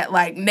watch that.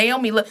 Like,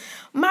 Naomi, look,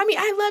 Mommy,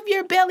 I love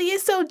your belly.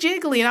 It's so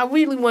jiggly. And I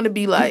really want to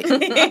be like,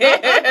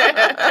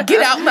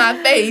 get out my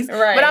face.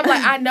 Right. But I'm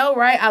like, I know,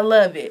 right? I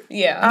love it.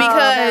 Yeah.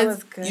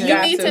 Because you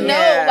need to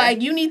know,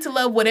 like, you need to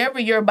love whatever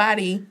your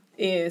body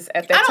is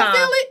at that time. I don't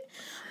feel it.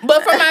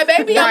 But for my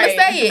baby, I'm going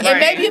to say it. And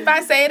maybe if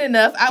I say it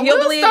enough, I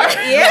will start,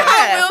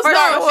 I will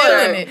start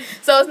feeling it.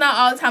 So it's not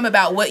all the time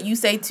about what you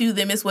say to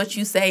them. It's what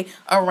you say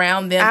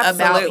around them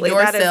about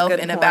yourself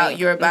and about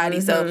your body.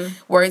 So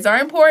words are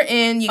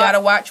important. You got to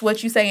watch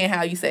what you say and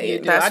how you say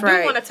it. I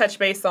do want to touch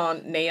base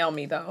on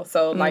Naomi, though.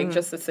 So, like,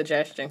 just a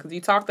suggestion. Because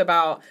you talked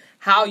about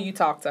how you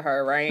talk to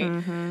her,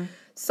 right?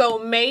 So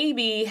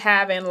maybe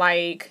having,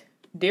 like,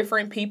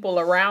 different people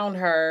around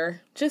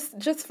her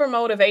just for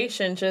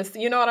motivation, just,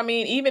 you know what I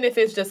mean, even if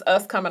it's just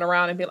us coming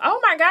around and being like, oh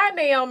my God,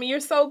 Naomi, you're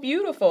so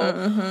beautiful,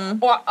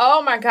 or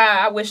oh my God,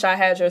 I wish I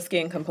had your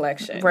skin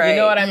complexion, you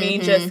know what I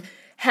mean, just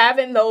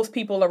having those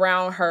people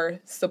around her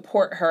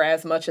support her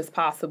as much as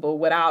possible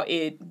without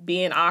it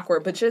being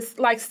awkward, but just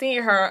like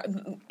seeing her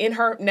in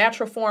her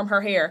natural form,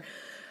 her hair.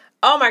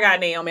 Oh my God,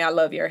 Naomi, I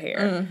love your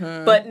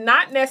hair. But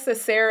not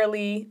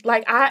necessarily,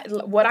 like,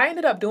 what I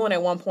ended up doing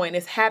at one point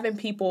is having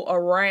people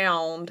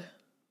around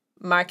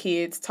my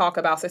kids talk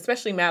about,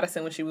 especially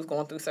Madison when she was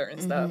going through certain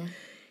stuff.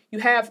 You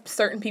have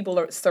certain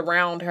people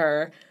surround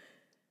her,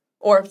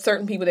 or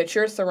certain people that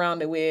you're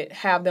surrounded with,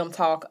 have them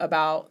talk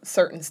about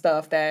certain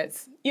stuff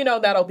that's, you know,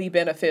 that'll be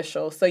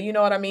beneficial. So, you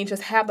know what I mean?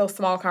 Just have those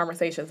small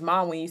conversations.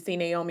 Mom, when you see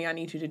Naomi, I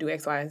need you to do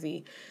X, Y, and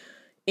Z.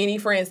 Any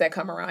friends that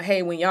come around,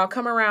 hey, when y'all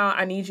come around,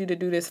 I need you to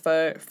do this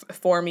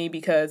for me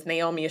because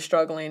Naomi is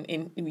struggling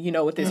in, you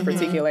know, with this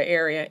particular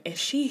area. And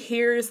she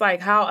hears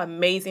like how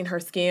amazing her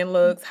skin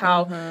looks,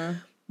 how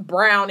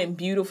brown and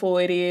beautiful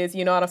it is,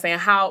 you know what I'm saying?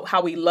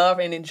 How we love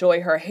and enjoy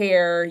her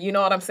hair, you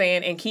know what I'm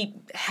saying? And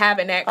keep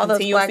having that all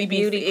beauty continuously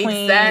be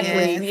queens.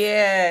 Exactly.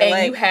 Yeah. And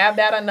like, you have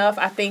that enough,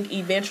 I think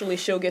eventually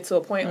she'll get to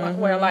a point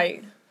where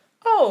like,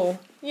 oh,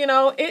 you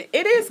know, it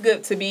is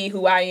good to be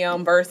who I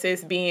am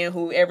versus being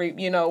who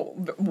you know,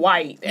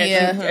 white,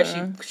 as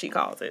she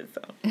calls it.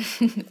 So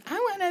I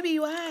want to be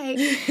white.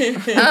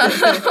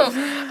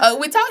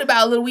 We talked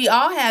about a little, we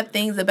all have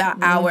things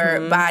about our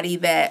body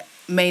that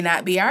may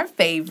not be our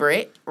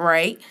favorite,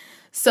 right?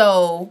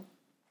 So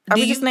are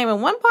we just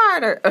naming one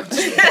part or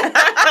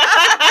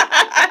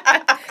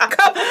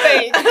couple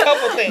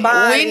things.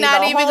 Body, We're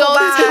not the even whole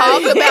going to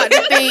body. talk about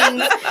the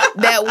things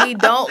that we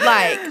don't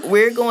like.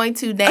 We're going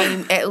to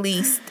name at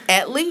least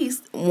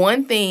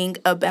one thing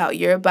about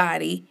your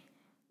body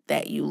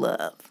that you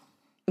love.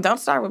 Don't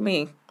start with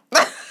me.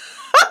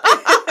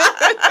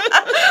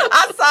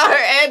 I saw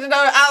her edging over.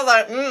 I was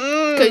like,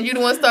 Because you the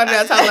one started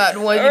out talking about the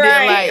one you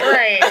didn't like.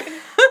 Right.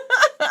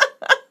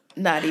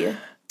 Nadia.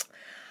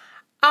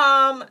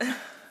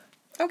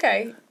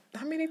 Okay.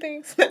 How many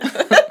things? Look, how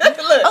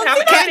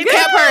many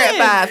Cap her at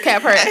 5.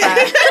 Cap her at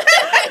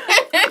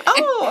 5.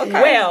 oh,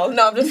 okay. Well,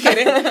 no, I'm just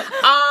kidding.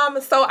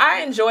 So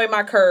I enjoy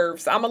my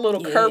curves. I'm a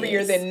little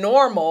curvier than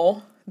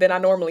normal. Than I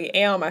normally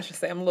am, I should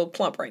say. I'm a little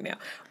plump right now.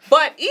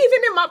 But even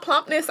in my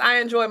plumpness, I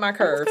enjoy my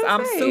curves.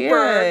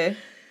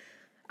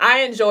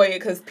 I enjoy it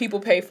because people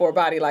pay for a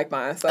body like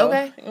mine. So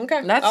Okay.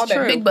 That's all day.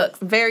 true. Big bucks.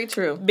 Very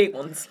true. Big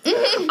ones. So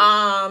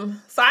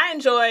I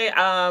enjoy,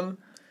 I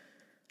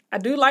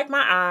do like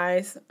my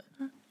eyes.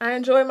 I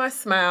enjoy my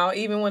smile,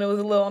 even when it was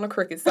a little on the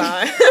crooked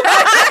side.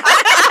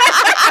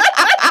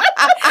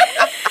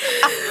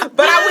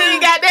 But I went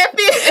and got that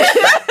fit.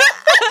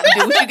 Do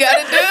what you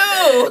gotta do.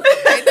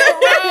 Ain't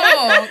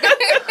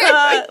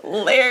that wrong.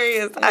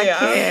 Hilarious. I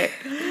can't.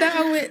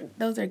 No,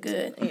 those are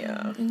good.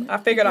 Yeah. I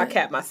figured I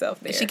capped myself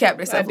there. She capped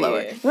herself I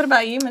lower. did. What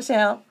about you,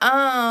 Michelle?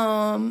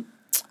 I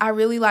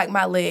really like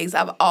my legs.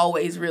 I've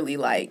always really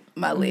liked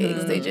my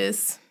legs. They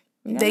just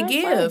they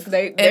give.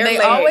 They're They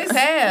legs. always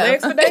have.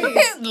 Legs for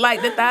days.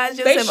 Like the thighs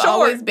just They have short,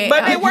 always been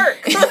but they work.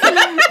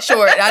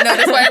 short. I know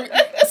that's why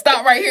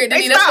stop right here.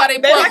 That's why they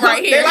plump like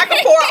right here. They're like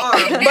a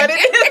forearm, but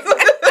it is.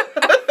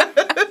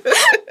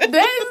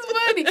 That's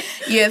funny.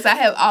 Yes, I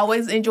have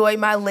always enjoyed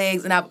my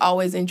legs and I've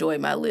always enjoyed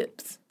my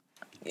lips.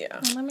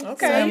 Yeah. So,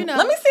 you know.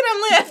 Let me see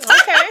them lips.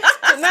 Okay.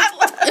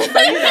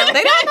 They got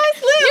nice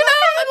lips. You know,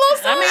 a little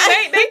I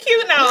mean, they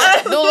cute now.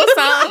 do a little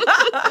something.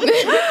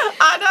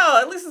 I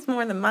know. At least it's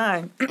more than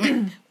mine.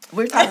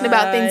 We're talking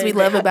about things we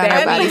love about our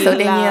That body. we So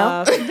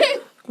Danielle.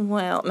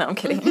 Well, no, I'm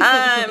kidding.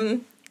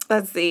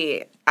 Let's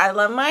see. I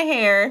love my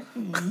hair. I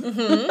was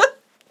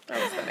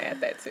gonna add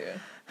that too.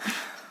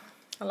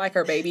 I like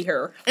her baby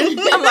hair.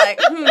 I'm like,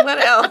 what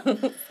else?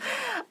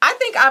 I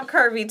think I'm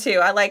curvy too.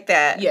 I like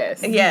that.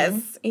 Yes.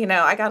 Yes. You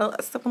know, I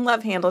got some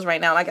love handles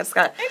right now, and I just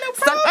got Ain't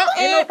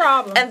no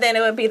problem. And then it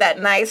would be that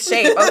nice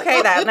shape.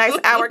 Okay, that nice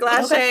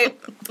hourglass shape.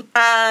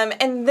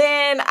 And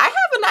then I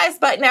have a nice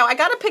butt. Now I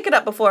gotta pick it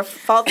up before it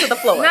falls to the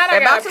floor. Not I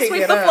They're about gotta to pick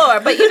sweep it the up. floor,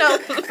 but you know,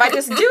 if I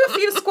just do a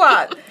few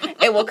squats,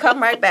 it will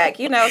come right back.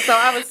 You know, so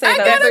I would say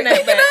those bring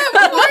that back.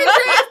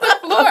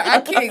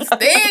 I can't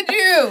stand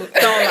you.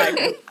 Don't like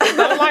her.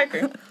 Don't like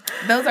her.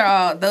 Those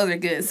are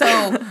good.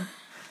 So,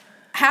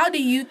 how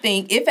do you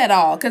think, if at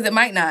all, because it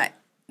might not,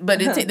 but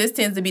this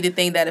tends to be the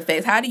thing that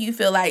affects, how do you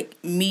feel like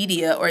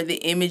media or the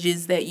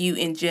images that you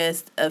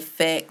ingest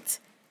affect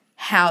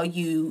how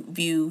you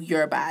view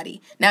your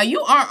body? Now,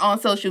 you aren't on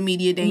social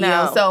media,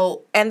 Danielle, No.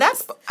 so... And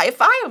that's,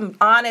 if I am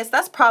honest,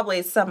 that's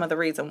probably some of the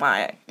reason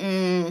why.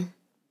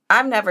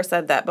 I've never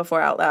said that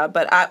before out loud,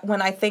 but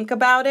when I think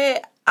about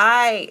it,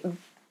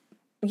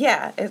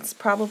 it's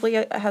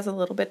probably has a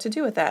little bit to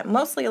do with that.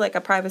 Mostly like a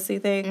privacy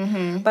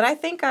thing, but I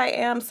think I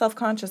am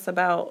self-conscious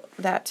about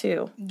that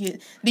too. Yeah.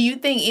 Do you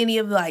think any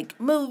of like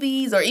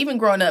movies or even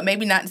growing up,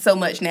 maybe not so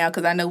much now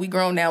because I know we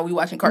grown now, we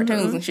watching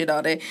cartoons and shit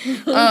all day.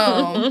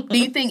 Do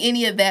you think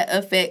any of that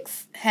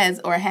has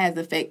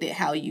affected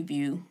how you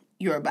view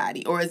your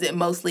body, or is it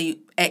mostly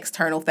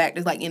external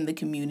factors like in the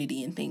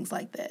community and things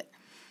like that?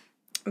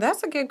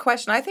 That's a good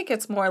question. I think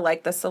it's more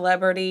like the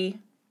celebrity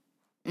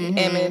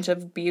image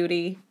of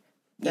beauty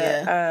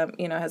that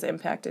has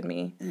impacted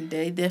me.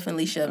 They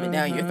definitely shove it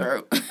down your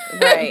throat.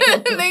 Right.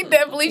 They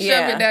definitely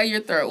shove it down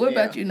your throat. What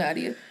about you,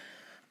 Nadia?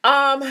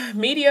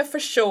 Media for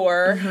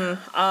sure.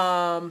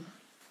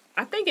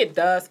 I think it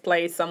does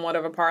play somewhat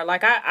of a part.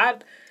 Like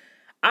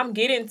I'm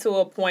getting to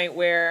a point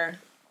where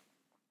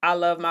I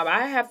love my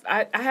body.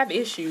 I have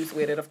issues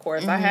with it, of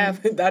course. I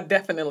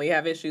definitely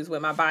have issues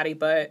with my body,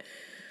 but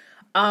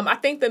I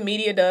think the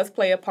media does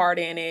play a part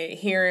in it.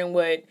 Hearing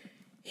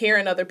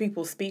other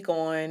people speak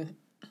on,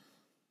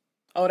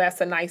 oh,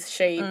 that's a nice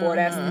shape, or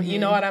that's, you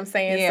know what I'm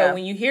saying? Yeah. So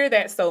when you hear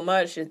that so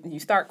much, you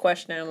start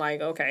questioning,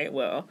 like, okay,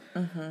 well,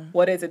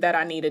 what is it that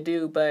I need to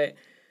do? But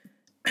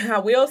I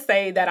will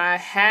say that I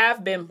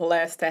have been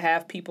blessed to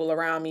have people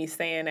around me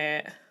saying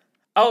that,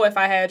 oh, if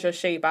I had your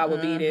shape, I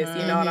would be this.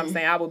 You know what I'm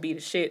saying? I would be the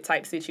shit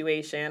type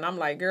situation. I'm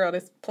like, girl,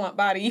 this plump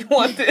body, you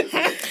want this?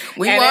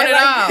 We want it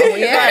all.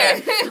 Yeah.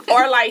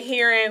 Or like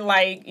hearing,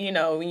 like, you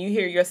know, when you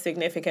hear your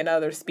significant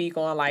other speak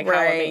on like how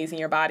amazing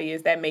your body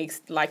is, that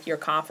makes like your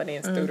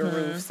confidence through the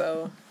roof.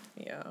 So,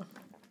 yeah.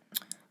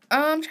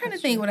 I'm trying to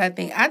think what I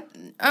think. I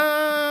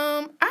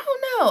don't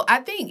know.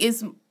 I think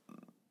it's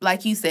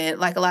like you said,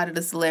 like a lot of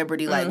the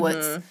celebrity, like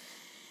what's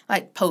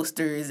like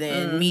posters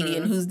and media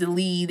and who's the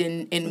lead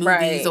in movies,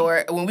 Right.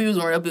 or when we was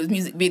growing up, it was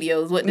music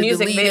videos. What did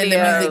Music the lead in the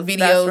videos, music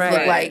that's videos right.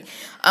 look like?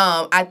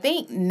 I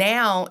think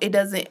now it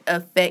doesn't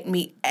affect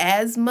me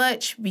as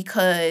much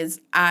because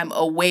I'm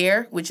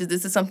aware, this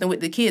is something with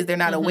the kids, they're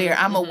not aware.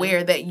 I'm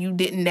aware that you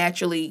didn't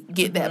naturally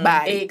get that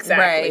body.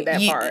 Exactly, Right.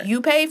 that part.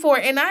 You paid for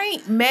it, and I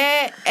ain't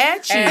mad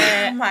at you.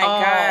 Oh my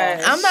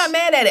gosh. I'm not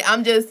mad at it.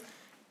 I'm just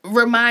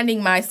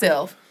reminding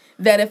myself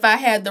that if I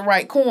had the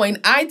right coin,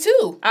 I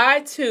too. I I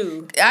know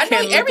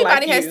can everybody look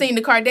like has you. seen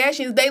the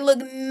Kardashians. They look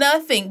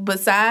nothing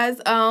besides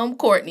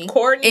Kourtney.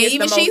 Kourtney and is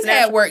even the she's most had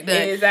natural- work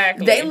done.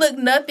 Exactly. They look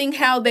nothing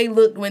how they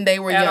looked when they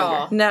were At younger.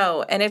 all.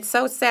 No, and it's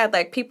so sad.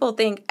 Like, people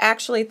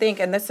actually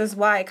think, and this is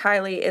why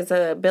Kylie is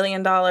a $1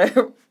 billion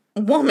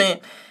woman.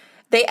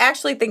 They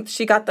actually think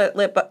she got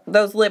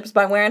those lips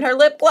by wearing her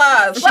lip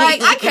gloss.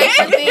 Like, I Paper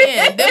can't.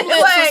 thin. Them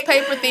lips Like, was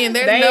paper thin.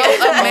 There's they- no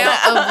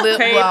amount of lip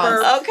Paper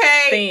gloss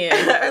Okay.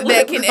 thin.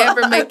 that can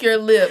ever make your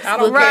lips I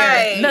don't look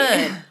care.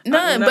 None.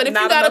 Not- But if you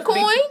not got a enough to be-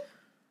 coin,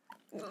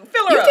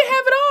 Fill her you up. can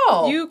have it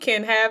all. You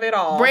can have it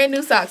all. Brand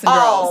new socks and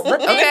Oh, drawers.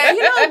 but then,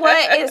 you know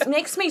what? It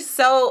makes me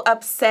so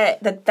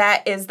upset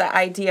that is the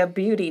idea of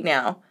beauty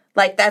now.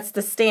 Like, that's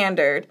the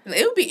standard.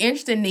 It would be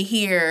interesting to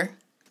hear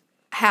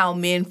how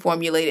men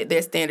formulated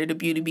their standard of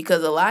beauty,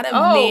 because a lot of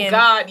Oh, men,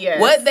 God, yes.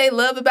 what they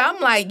love about,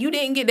 I'm like, you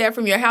didn't get that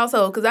from your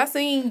household, because I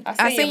seen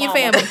your mama.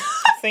 family.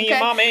 Seen your Okay.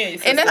 mama and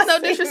your And that's no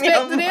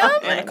disrespect to them.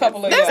 and a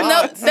couple of That's your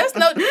no, aunts.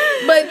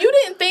 but you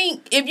didn't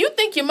think, if you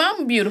think your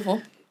mama beautiful,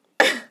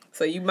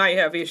 So you might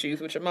have issues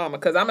with your mama,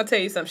 because I'm gonna tell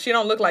you something. She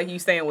don't look like you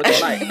staying with her.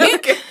 Like,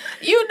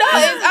 you know,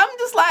 I'm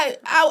just like,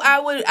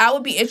 I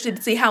would be interested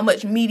to see how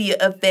much media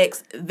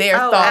affects their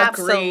thoughts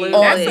absolutely. on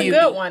that's a beauty.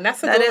 good one.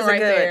 That's a That good is one right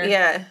there.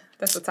 Yeah.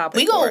 That's the topic.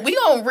 We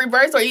gonna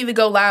reverse or either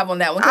go live on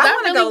that one, because I I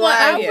want to really go want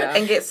live yeah.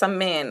 and get some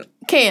men.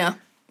 Cam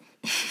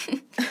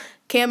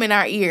in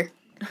our ear.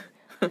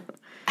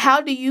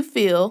 How do you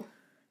feel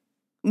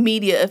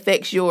media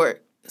affects your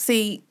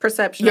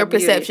Perception your of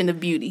beauty. perception of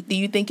beauty? Do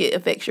you think it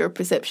affects your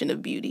perception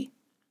of beauty?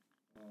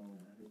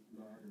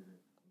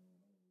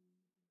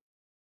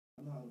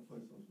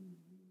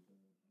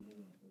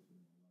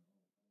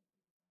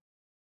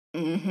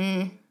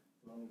 Mm-hmm.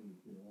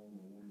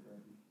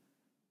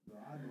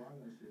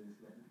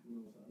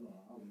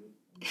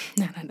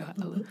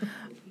 No.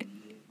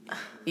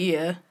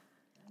 Yeah.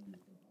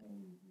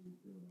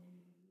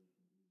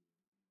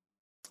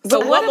 So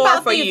But one what more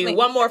about for these you. men-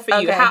 One more for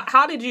you. Okay.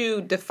 How did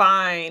you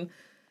define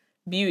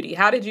beauty?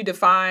 How did you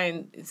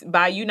define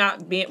by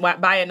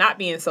it not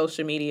being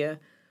social media?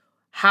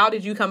 How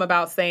did you come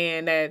about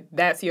saying that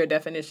that's your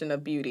definition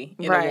of beauty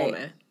in Right. a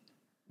woman?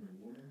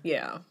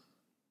 Yeah.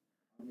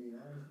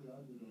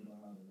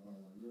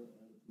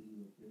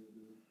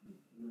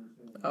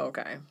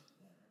 Okay.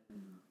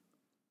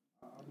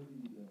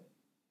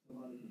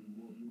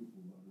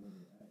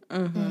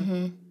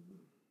 Mm-hmm.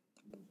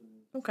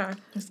 Okay.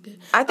 That's good.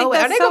 I think Are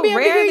that's they so gonna be able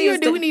to rare hear you, or these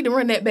do we days. need to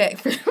run that back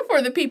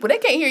for the people? They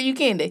can't hear you,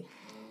 can they?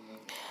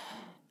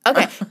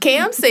 Okay,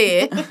 Cam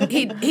said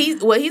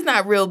he's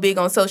not real big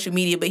on social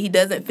media, but he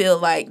doesn't feel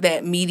like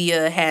that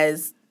media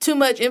has too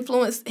much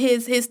influence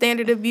his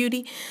standard of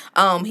beauty.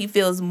 He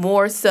feels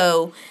more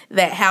so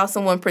that how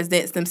someone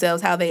presents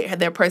themselves, how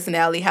their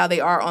personality, how they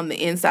are on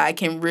the inside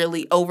can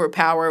really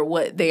overpower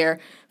what their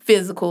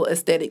physical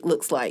aesthetic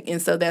looks like.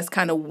 And so that's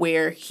kind of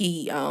where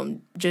he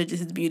judges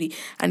his beauty.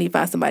 I need to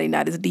find somebody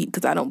not as deep,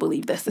 because I don't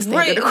believe that's the standard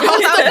Right. across I was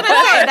the gonna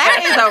say,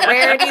 that is a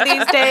rarity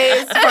these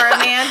days for a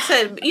man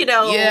to,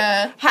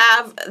 Yeah.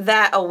 have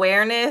that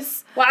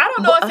awareness. Well, I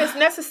don't know if it's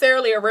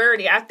necessarily a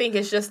rarity. I think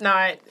it's just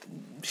not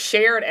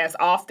shared as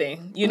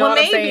often. You know Well,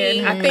 what I'm maybe.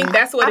 saying? I think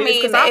that's what it is,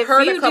 because I've if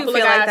heard you a do couple of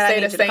feel like guys that, I say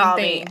need the you to same call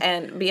thing. me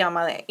and be on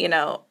my,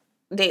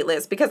 date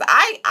list, because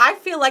I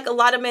feel like a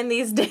lot of men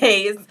these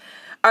days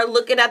are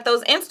looking at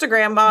those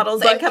Instagram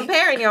models and But-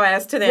 comparing your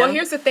ass to them. Well,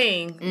 here's the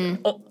thing.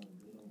 Oh,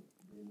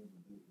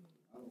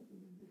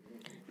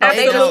 They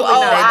just, Absolutely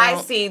not. I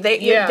don't. see. They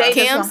Yeah.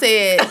 Cam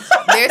said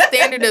their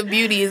standard of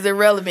beauty is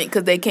irrelevant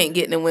because they can't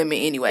get in women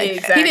anyway. He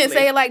Exactly. didn't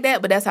say it like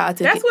that, but that's how I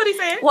took That's it. what he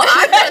said. Well,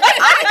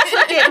 I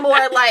took it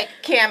more like,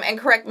 Cam, and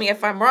correct me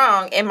if I'm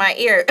wrong, in my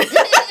ear.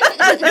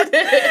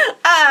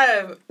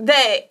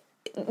 That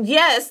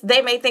yes,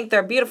 they may think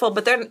they're beautiful,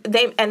 but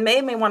they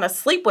may want to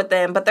sleep with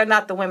them, but they're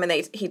not the women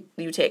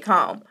you take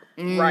home.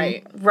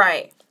 Right.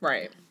 Right.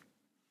 Right.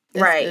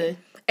 That's right. good.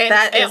 And,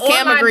 That and is-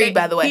 Cam online agreed,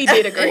 by the way. He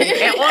did agree.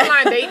 And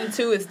online dating,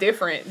 too, is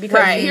different. Because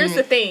Right. here's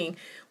the thing.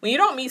 When you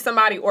don't meet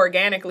somebody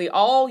organically,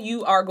 all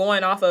you are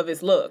going off of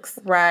is looks.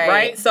 Right.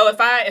 Right? So if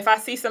I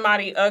see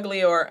somebody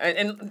ugly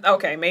and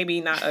okay, maybe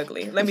not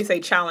ugly. Let me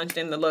say challenged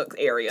in the looks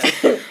area.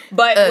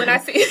 But when I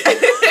see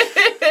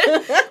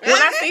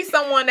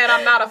someone that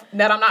I'm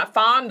not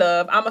fond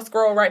of, I'm gonna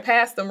scroll right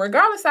past them,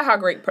 regardless of how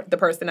great the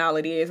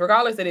personality is,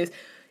 regardless it is.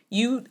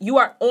 You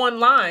are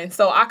online,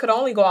 so I could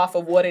only go off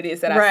of what it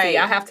is that I see.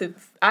 Right.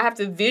 I have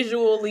to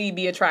visually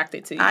be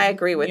attracted to you. I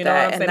agree with You know what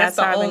that, I'm and saying? that's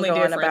the how I've been only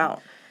going difference.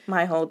 about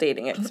my whole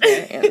dating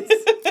experience.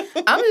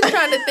 I'm just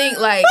trying to think,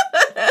 like,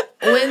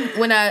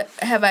 when I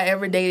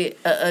ever dated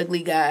an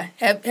ugly guy?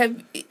 Have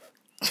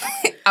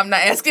I'm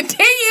not asking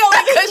Danielle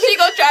because she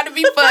gonna try to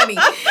be funny.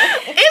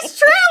 It's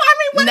true. I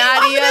mean, what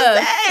do you want me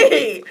to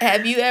say?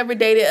 Have you ever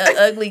dated an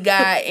ugly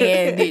guy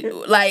and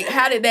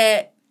how did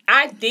that?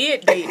 I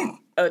did date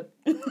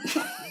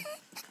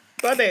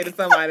I dated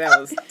somebody that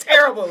was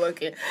terrible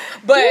looking.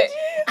 But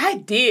I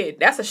did.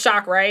 That's a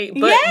shock, right?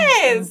 But,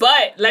 Yes.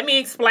 But let me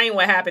explain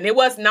what happened. It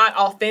was not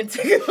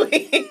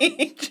authentically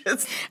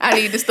I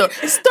need the story.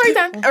 Story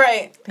time. All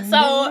right.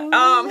 So,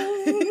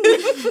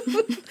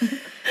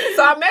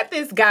 so I met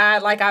this guy,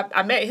 like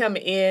I met him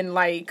in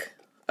like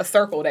a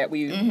circle that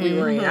we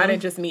were in. I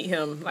didn't just meet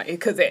him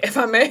because if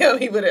I met him,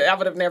 it would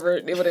have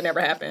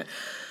never happened.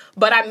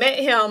 But I met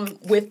him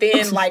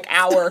within like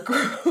our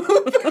group.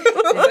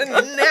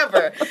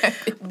 Never.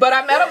 But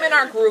I met him in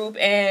our group,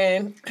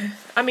 and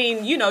I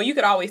mean, you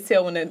could always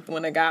tell when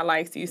a guy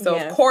likes you. So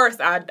of course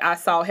I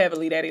saw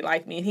heavily that he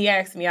liked me, and he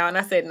asked me out, and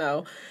I said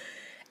no.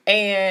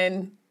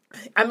 And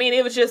I mean,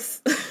 it was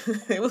just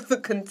it was a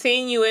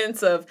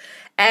continuance of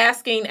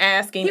asking. He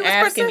was He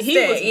was persistent,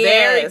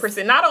 very yes.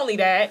 persistent. Not only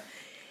that,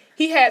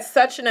 he had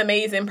such an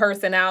amazing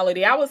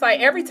personality. I was like,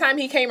 every time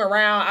he came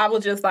around, I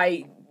would just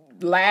like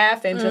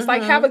laugh and just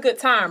like have a good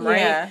time, right?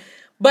 Yeah.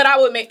 But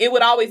it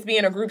would always be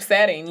in a group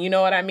setting, you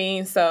know what I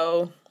mean?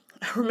 So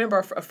I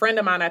remember a friend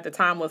of mine at the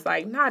time was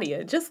like,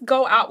 Nadia, just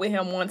go out with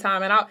him one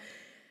time. And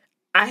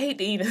I hate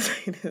to even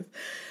say this,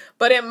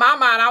 but in my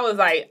mind, I was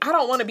like, I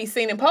don't want to be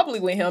seen in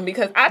public with him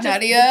because I just,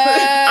 Nadia.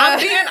 I'm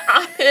being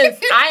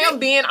honest. I am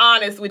being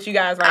honest with you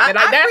guys right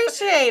now. I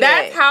appreciate it.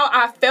 That's how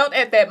I felt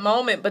at that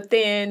moment. But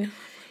then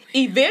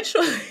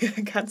eventually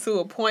I got to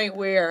a point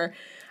where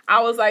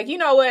I was like, you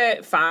know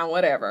what? Fine,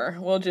 whatever.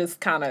 We'll just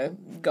kind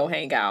of go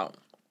hang out.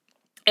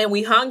 And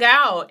we hung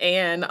out,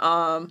 and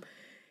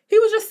he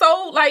was just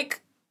so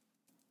like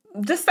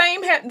the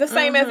same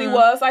as he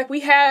was. Like we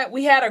had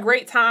a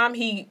great time.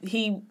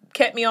 He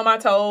kept me on my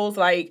toes.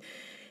 Like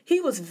he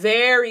was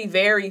very,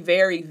 very,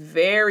 very,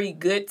 very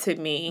good to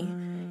me.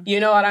 You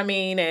know what I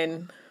mean?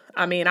 And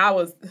I mean, I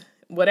was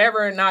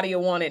whatever Nadia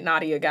wanted,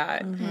 Nadia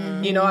got.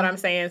 You know what I'm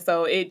saying?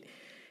 So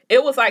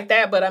it was like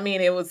that, but I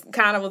mean, it was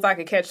like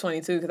a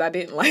catch-22 because I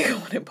didn't like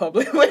going in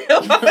public with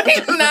him.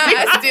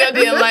 I still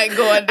didn't like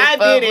going to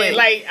public. I didn't.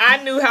 Like,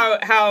 I knew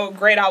how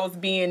great I was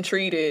being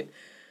treated,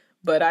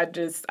 but I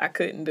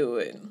couldn't do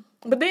it.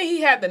 But then he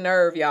had the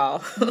nerve, y'all.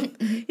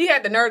 He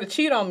had the nerve to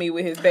cheat on me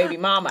with his baby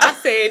mama. I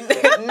said, now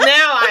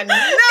I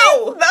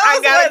know I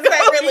gotta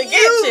go. really get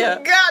you.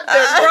 Got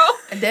that,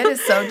 bro. That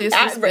is so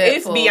disrespectful.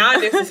 It's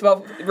beyond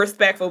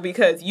disrespectful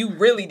because you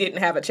really didn't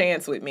have a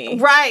chance with me.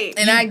 Right.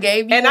 And I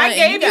gave you And one. I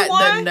gave you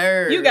one. The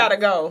nerve. You gotta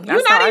go. That's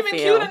You're how not I even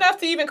feel. cute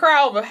enough to even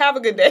cry over. Have a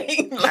good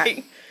day.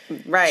 Like,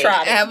 Right.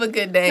 try it. Have a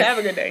good day. Have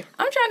a good day.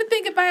 I'm trying to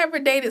think if I ever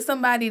dated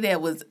somebody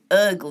that was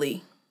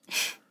ugly.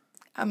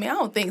 I mean, I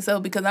don't think so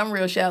because I'm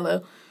real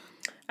shallow.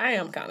 I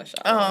am kind of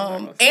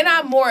shocked. And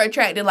I'm more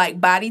attracted like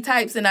body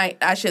types than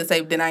I should say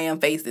than I am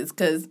faces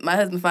because my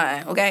husband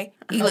fine, okay?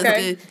 He looks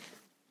Okay. good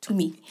to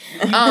me.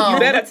 You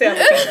better tell me.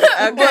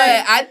 But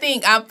I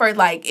think I'm for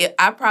like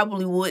I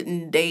probably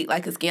wouldn't date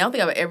like a skinny. I don't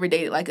think I've ever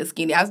dated like a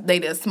skinny. I've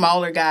dated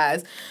smaller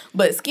guys,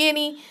 but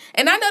skinny.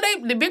 And I know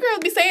the big girls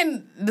be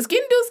saying the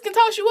skinny dudes can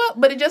toss you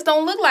up, but it just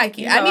don't look like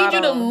it. I need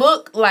you to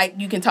look like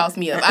you can toss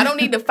me up. I don't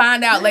need to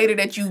find out later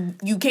that you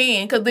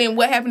can, because then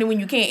what happened when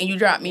you can't and you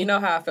drop me? You know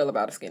how I feel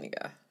about a skinny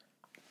guy.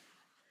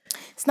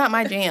 It's not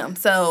my jam.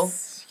 So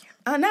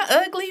not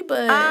ugly,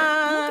 but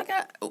I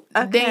don't think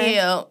okay.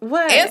 Danielle,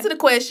 What? answer the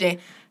question.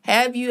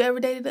 Have you ever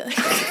dated a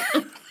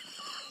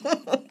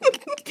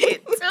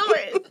Get to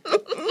it.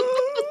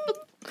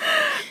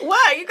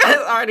 What? You guys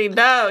already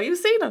know. You've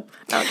seen them.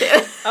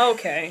 Okay.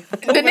 Okay.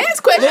 The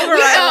next question, Moving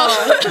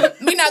right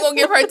we not gonna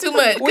give her too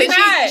much We because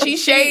not.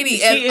 she's shady.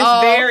 She as is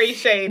all very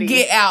shady.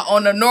 Get out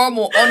on a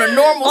normal On a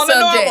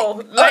subject.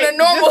 normal, like, on a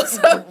normal just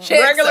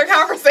subject. regular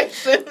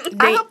conversation.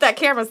 I hope that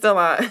camera's still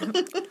on.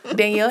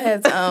 Danielle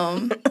has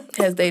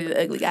dated an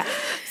ugly guy.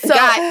 So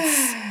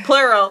Guys,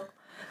 plural.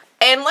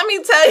 And let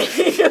me tell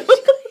you.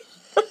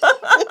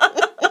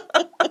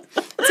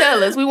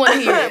 tell us, we want to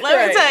hear it.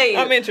 Let me tell you.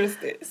 I'm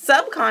interested.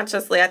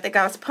 Subconsciously, I think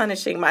I was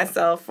punishing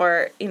myself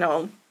for,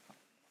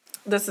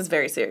 this is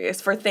very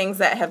serious, for things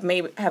that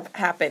have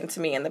happened to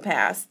me in the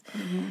past.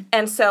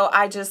 And so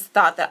I just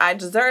thought that I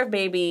deserve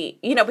maybe,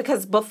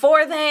 because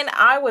before then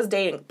I was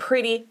dating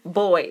pretty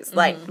boys,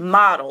 like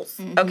models.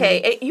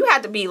 Okay. You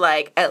had to be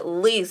like at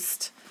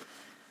least,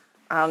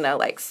 I don't know,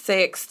 like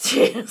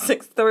 6'2",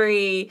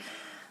 6'3",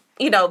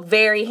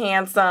 very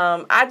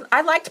handsome.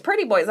 I liked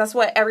pretty boys. That's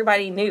what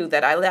everybody knew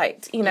that I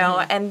liked,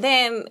 And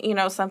then,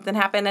 something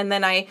happened, and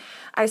then I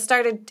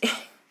started.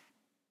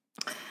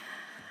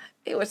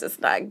 It was just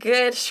not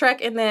good.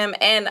 Shrek and them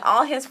and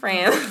all his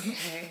friends.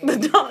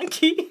 The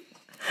donkey.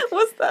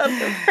 What's the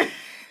other friend?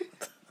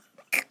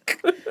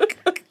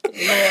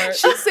 Lord.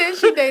 She said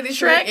she dated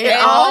Shrek and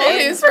and all all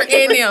his friends.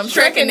 And them.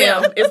 Shrek and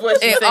them. is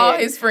what she And said. all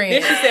his friends.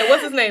 Then she said,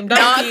 what's his name?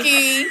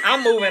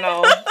 I'm moving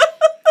on.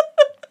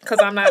 Because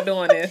I'm not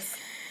doing this.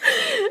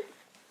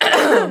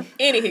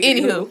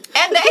 Anywho.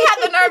 And they had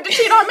the nerve to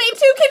cheat on me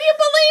too. Can you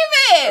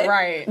believe it?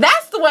 Right.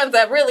 That's the ones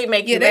that really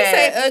make Yeah, you they mad.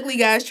 say ugly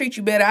guys treat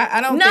you better.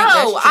 I don't No, think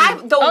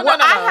that's true. I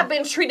no. have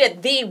been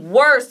treated the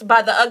worst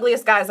by the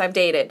ugliest guys I've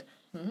dated.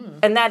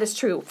 And that is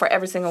true for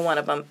every single one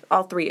of them.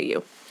 All three of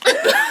you.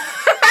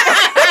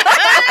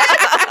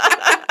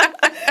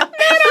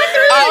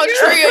 All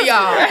three of y'all.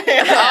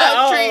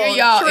 All three of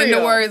y'all, in the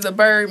trio. words of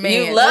Birdman.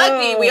 You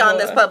lucky we on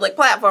this public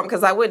platform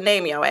because I wouldn't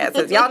name your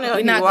asses. Y'all know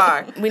who you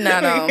are. We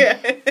not on.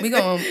 We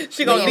gonna.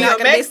 She gonna You're be not on going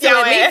to be next y'all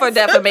suing me ass. for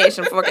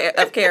defamation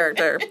of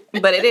character.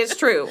 But it is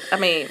true. I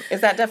mean,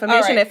 is that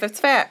defamation All right. if it's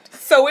fact?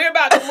 So we're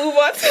about to move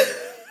on to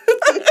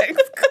the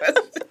next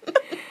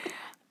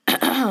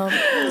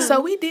question.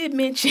 So we did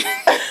mention.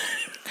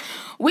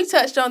 We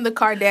touched on the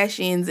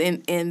Kardashians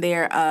and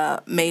their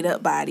made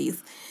up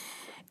bodies.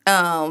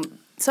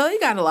 So they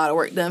got a lot of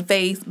work done,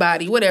 face,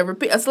 body, whatever.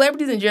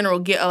 Celebrities in general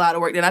get a lot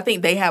of work done. I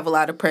think they have a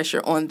lot of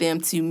pressure on them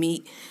to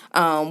meet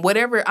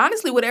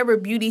whatever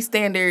beauty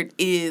standard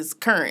is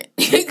current.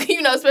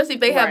 Especially if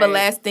they have a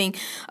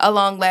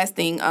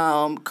long-lasting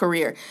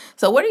career.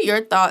 So what are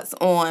your thoughts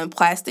on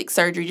plastic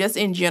surgery, just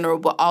in general,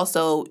 but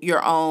also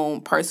your own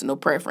personal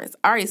preference?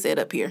 I already said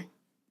up here.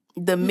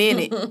 The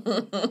minute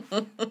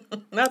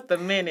Not the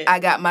minute. I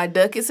got my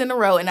ducats in a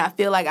row and I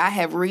feel like I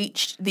have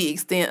reached the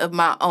extent of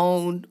my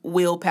own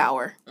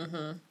willpower, I'm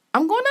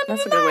going under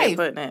That's the a good way knife. of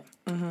putting it.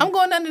 I'm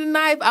going under the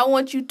knife. I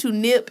want you to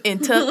nip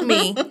and tuck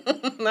me,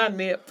 Not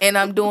nip. and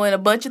I'm doing a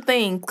bunch of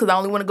things because I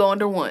only want to go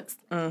under once.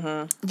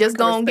 Just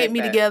go and get respect me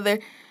that. together,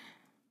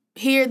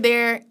 here,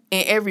 there,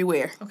 and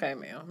everywhere. Okay,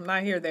 ma'am. I'm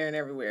not here, there, and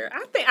everywhere.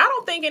 I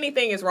don't think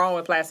anything is wrong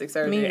with plastic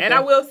surgery. Me And neither. I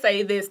will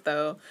say this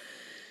though.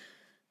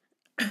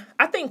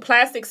 I think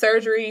plastic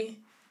surgery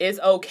is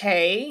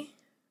okay.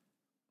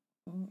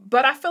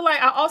 But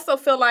I also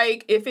feel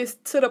like if it's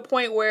to the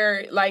point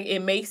where like it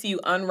makes you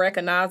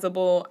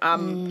unrecognizable,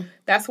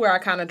 that's where I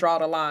kind of draw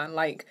the line.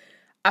 Like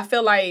I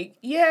feel like,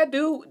 yeah,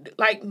 do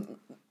like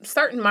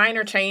certain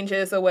minor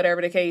changes or whatever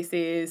the case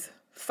is,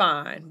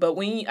 fine. But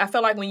I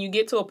feel like when you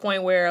get to a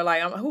point where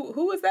like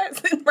who is that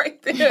sitting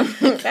right there?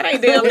 That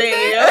ain't damn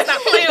Danielle.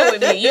 Stop playing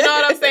with me. You know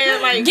what I'm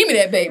saying? Like Give me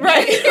that baby.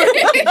 right. You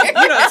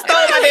done stole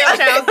my damn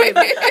child's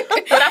baby.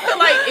 But I feel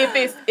like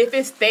if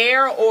it's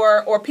there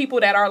or people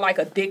that are like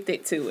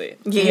addicted to it.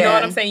 You know Yeah.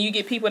 what I'm saying? You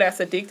get people that's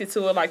addicted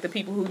to it, like the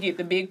people who get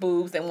the big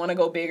boobs and want to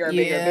go bigger and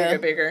bigger, Yeah.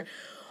 bigger.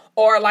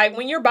 Or like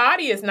when your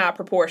body is not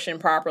proportioned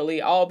properly,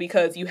 all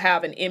because you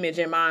have an image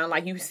in mind.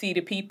 Like you see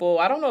the people.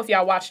 I don't know if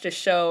y'all watched the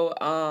show.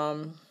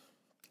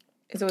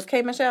 Is it with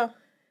K. Michelle?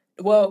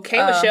 Well, K.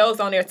 Michelle's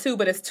on there too,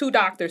 but it's two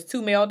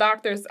male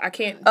doctors. I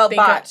can't think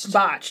Botched. of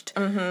Botched.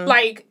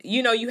 Like,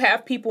 you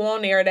have people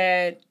on there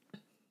that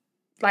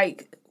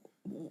like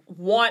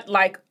want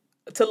like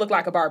to look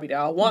like a Barbie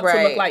doll, want to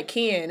Right. look like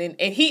Ken. And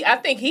I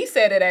think he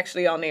said it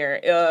actually on there,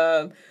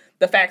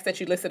 the facts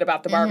that you listed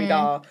about the Barbie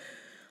doll.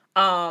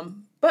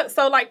 But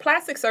so like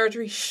plastic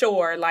surgery,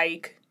 sure,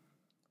 like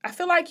I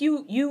feel like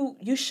you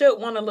should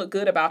want to look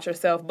good about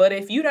yourself, but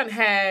if you done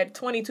had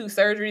 22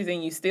 surgeries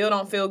and you still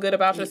don't feel good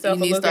about yourself,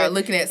 You need to start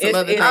looking at some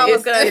other things. I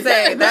was gonna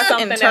say that's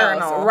something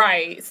internal. else,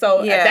 right?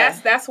 So Yeah.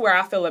 that's where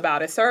I feel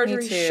about it.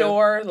 Surgery, too.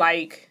 sure,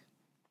 like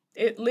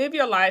live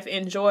your life,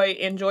 enjoy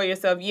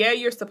yourself. Yeah,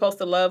 you're supposed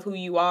to love who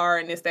you are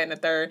and this, that, and the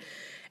third.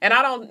 And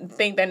I don't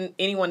think that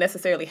anyone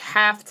necessarily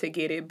have to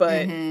get it,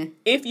 but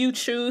if you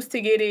choose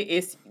to get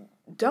it,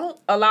 don't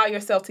allow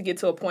yourself to get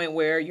to a point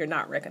where you're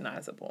not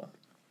recognizable.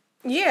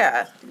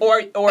 Yeah.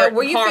 Or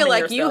where you feel harming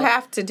like you yourself.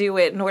 have to do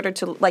it in order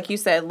to, like you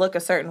said, look a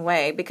certain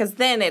way, because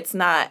then it's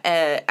not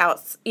an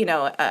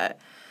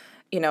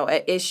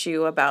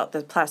issue about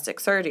the plastic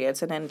surgery.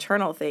 It's an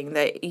internal thing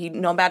that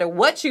no matter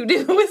what you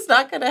do, it's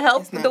not going to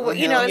help. It's not going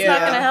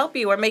to help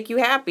you or make you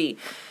happy.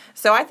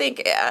 So I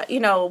think,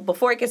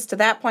 before it gets to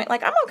that point,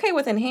 like, I'm okay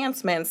with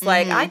enhancements.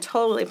 Like, I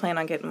totally plan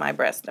on getting my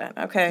breasts done,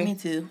 okay? Me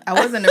too. I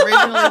wasn't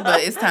originally, but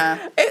it's time.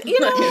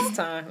 It's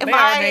time. If They are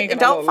I hanging a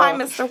don't little find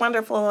low. Mr.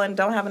 Wonderful and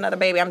don't have another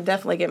baby, I'm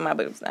definitely getting my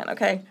boobs done,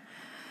 okay?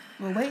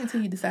 Well, wait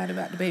until you decide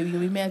about the baby.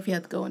 You'll be mad if you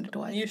have to go under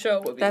twice. You sure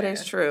would be That mad.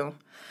 is true.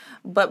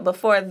 But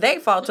before they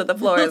fall to the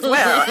floor as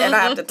well, and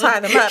I have to tie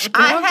them up,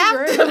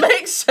 I have to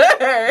make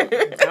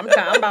sure.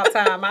 I'm about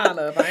tying mine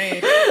up. I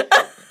ain't.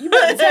 You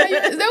about to tell you?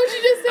 Is that what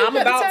you just said? I'm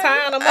about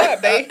tying them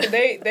up.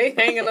 They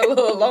hanging a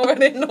little lower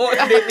than normal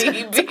than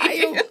need be. Tie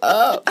 'em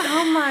up.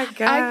 Oh my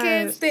god! I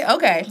can't stay.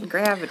 Okay.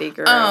 Gravity,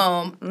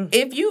 girl.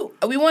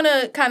 We want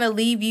to kind of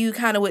leave you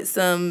kind of with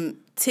some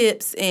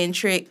tips and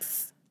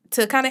tricks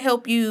to kind of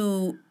help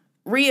you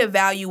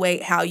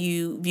reevaluate how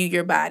you view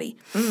your body.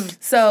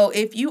 So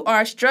if you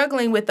are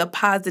struggling with a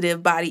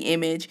positive body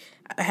image,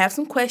 I have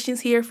some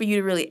questions here for you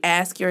to really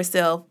ask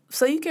yourself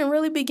so you can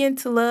really begin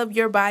to love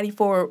your body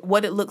for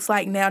what it looks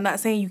like now. Not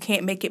saying you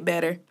can't make it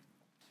better.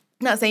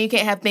 Not saying you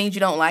can't have things you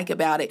don't like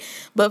about it,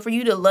 but for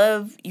you to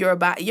love your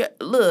body.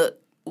 Look,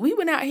 we've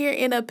been out here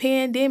in a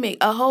pandemic,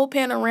 a whole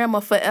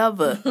panorama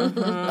forever.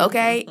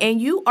 Okay?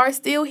 And you are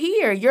still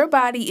here. Your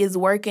body is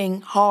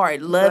working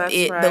hard. Love That's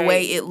it the right.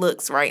 way it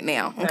looks right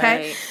now.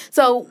 Okay? Right.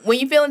 So when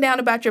you're feeling down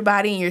about your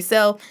body and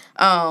yourself,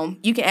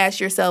 you can ask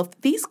yourself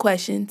these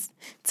questions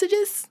to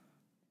just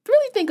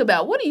really think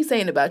about, what are you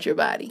saying about your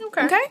body?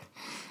 Okay.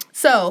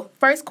 So,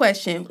 first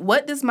question,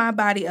 what does my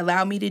body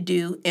allow me to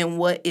do, and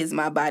what is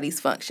my body's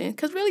function?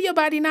 Because really, your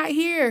body not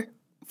here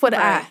for the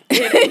eye.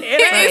 It Right.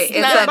 ain't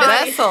It's a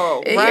body.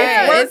 vessel.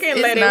 Yeah, Right.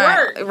 Working, let it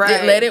work.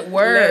 Right. Let it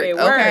work. Let it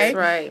work. Okay.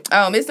 Right.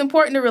 It's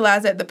important to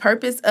realize that the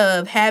purpose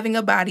of having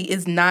a body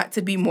is not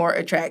to be more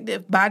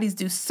attractive. Bodies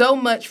do so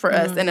much for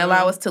us and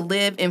allow us to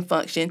live and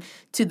function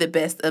to the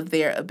best of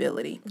their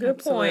ability. Good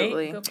point.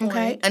 Absolutely. Good point.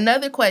 Okay.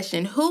 Another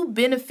question, who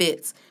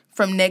benefits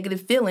from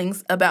negative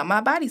feelings about my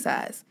body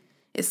size?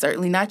 It's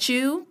certainly not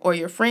you or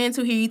your friends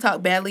who hear you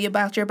talk badly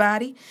about your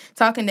body.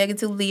 Talking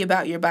negatively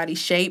about your body's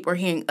shape or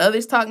hearing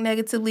others talk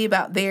negatively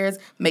about theirs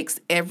makes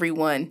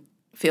everyone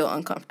feel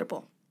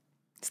uncomfortable.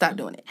 Stop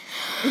doing it.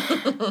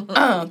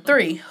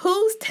 3,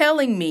 who's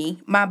telling me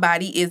my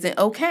body isn't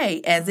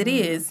okay as it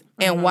is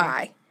and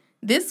why?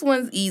 This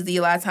one's easy.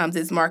 A lot of times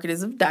it's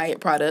marketers of diet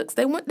products.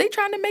 They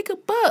trying to make a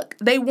buck.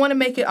 They want to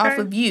make it off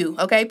of you.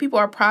 Okay, people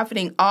are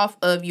profiting off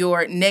of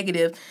your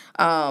negative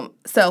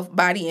self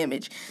body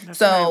image.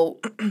 So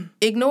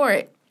ignore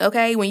it.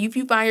 Okay, when you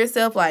find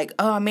yourself like,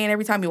 oh man,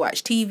 every time you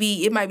watch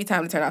TV, it might be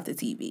time to turn off the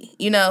TV.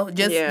 You know,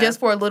 just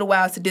for a little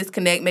while to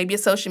disconnect. Maybe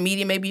it's social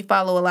media. Maybe you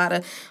follow a lot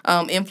of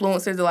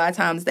influencers. A lot of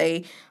times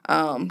they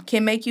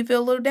can make you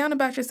feel a little down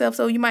about yourself.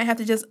 So you might have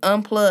to just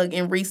unplug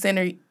and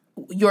recenter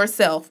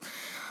yourself.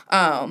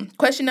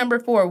 Question number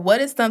 4,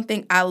 what is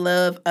something I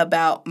love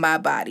about my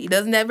body?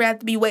 Doesn't never have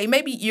to be weight.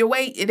 Maybe your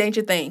weight, it ain't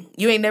your thing.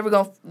 You ain't never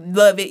gonna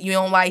love it. You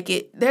don't like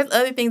it. There's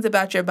other things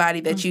about your body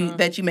that you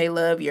may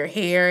love. Your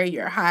hair,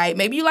 your height.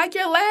 Maybe you like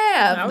your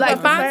laugh.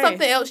 Like find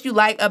something else you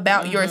like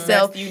about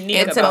yourself. That's unique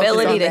and Its focus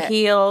ability on to that.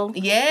 heal.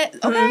 Yeah,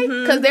 okay.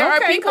 Because there are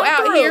Okay, people come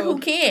out here through. who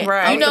can't.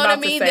 Right. You know what I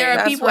About to mean? say, There are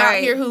that's people out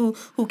right. here who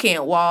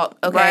can't walk.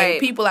 Okay. Right.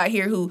 People out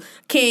here who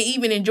can't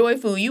even enjoy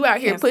food. You out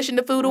here pushing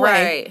the food away.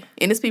 Right.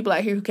 And there's people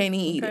out here who can't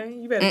even eat it. Okay,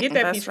 you better get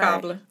that That's peach right.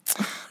 cobbler.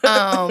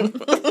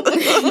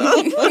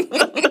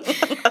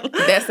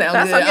 That sounds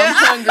good. I'm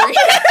hungry.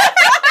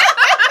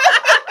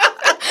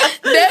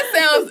 That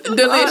sounds I was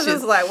delicious.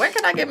 just like, where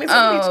can I get me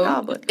some peach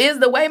cobbler? Is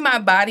the way my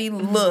body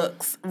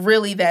looks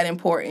really that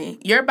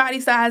important? Your body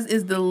size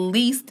is the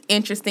least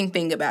interesting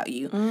thing about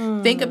you.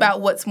 Think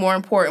about what's more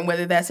important,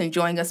 whether that's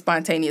enjoying a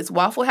spontaneous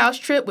Waffle House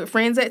trip with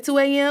friends at 2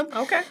 a.m.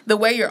 Okay. The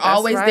way you're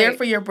always there right.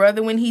 for your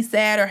brother when he's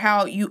sad, or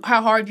how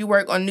hard you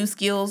work on new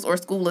skills or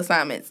school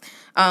assignments.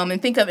 And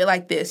think of it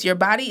like this. Your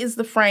body is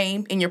the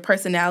frame and your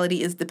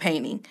personality is the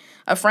painting.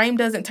 A frame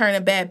doesn't turn a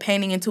bad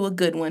painting into a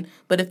good one,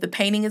 but if the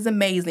painting is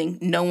amazing,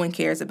 no one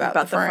cares about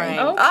the frame.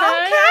 Okay, Okay.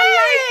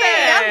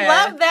 I I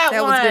love that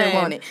That one. was good,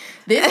 wasn't it?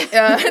 This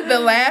the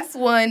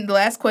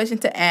last question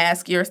to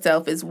ask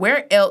yourself is,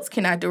 where else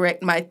can I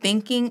direct my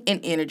thinking and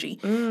energy?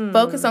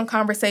 Focus on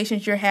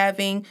conversations you're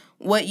having,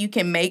 what you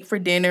can make for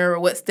dinner, or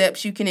what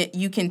steps you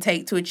can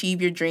take to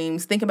achieve your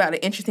dreams. Think about an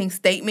interesting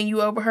statement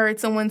you overheard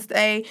someone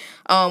say,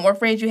 or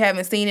friends you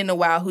haven't seen in a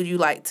while who you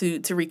like to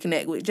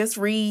reconnect with. Just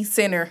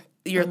recenter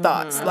your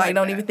thoughts. Like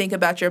don't even think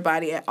about your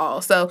body at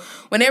all. So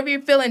whenever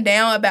you're feeling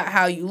down about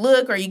how you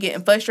look or you're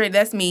getting frustrated,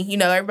 that's me. You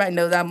know, everybody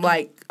knows I'm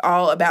like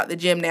all about the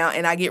gym now,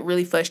 and I get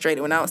really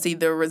frustrated when I don't see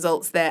the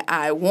results that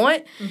I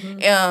want.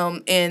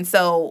 And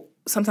so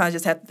sometimes I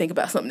just have to think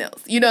about something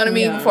else. You know what I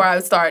mean? Before I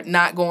start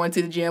not going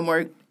to the gym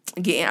or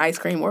getting ice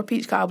cream or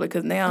peach cobbler,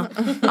 because now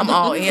I'm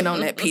all in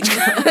on that peach.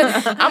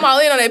 I'm all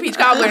in on that peach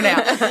cobbler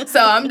now.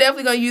 So I'm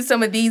definitely gonna use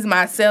some of these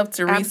myself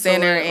to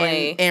recenter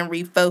Absolutely. and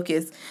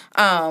refocus.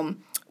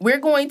 We're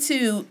going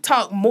to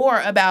talk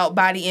more about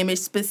body image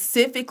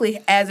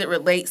specifically as it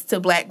relates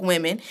to Black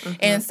women.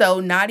 And so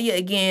Nadia,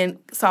 again,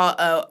 saw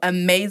an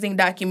amazing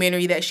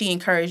documentary that she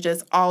encouraged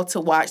us all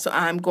to watch. So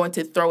I'm going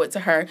to throw it to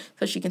her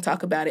so she can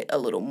talk about it a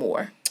little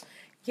more.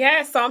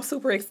 Yeah, so I'm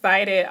super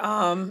excited.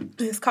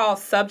 It's called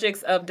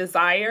Subjects of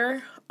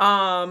Desire.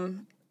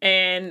 And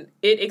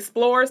it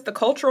explores the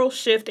cultural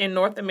shift in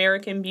North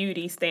American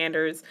beauty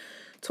standards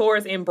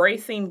towards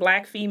embracing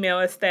Black female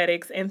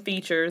aesthetics and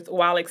features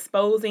while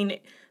exposing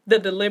the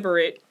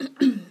deliberate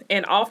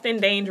and often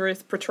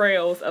dangerous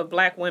portrayals of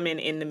Black women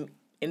in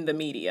the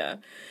media.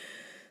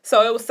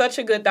 So it was such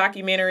a good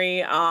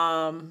documentary.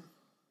 I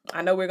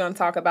know we're going to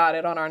talk about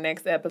it on our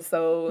next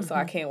episode, so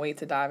I can't wait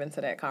to dive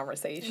into that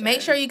conversation.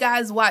 Make sure you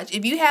guys watch.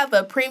 If you have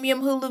a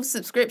premium Hulu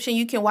subscription,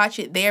 you can watch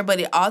it there, but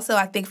it also,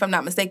 I think, if I'm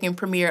not mistaken,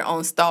 premiere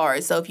on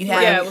Stars. So if you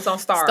have it was on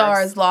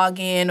Stars.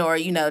 login or,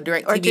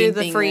 DirecTV. Or do the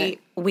thing free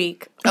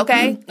week.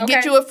 Okay?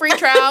 Get you a free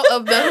trial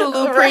of the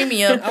Hulu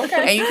Premium,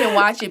 Okay. and you can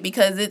watch it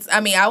because I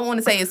don't want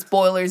to say it's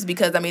spoilers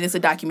because, it's a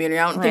documentary.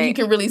 I don't think you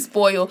can really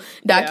spoil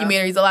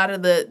documentaries. A lot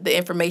of the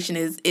information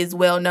is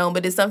well known,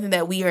 but it's something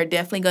that we are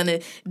definitely going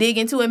to dig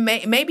into and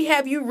maybe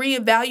have you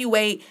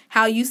reevaluate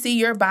how you see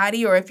your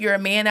body, or if you're a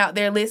man out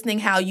there listening,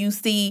 how you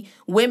see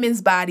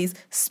women's bodies,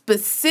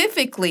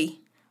 specifically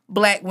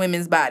Black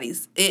women's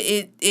bodies.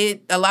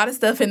 It a lot of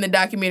stuff in the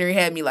documentary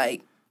had me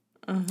like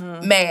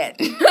mad.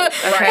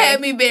 Had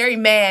me very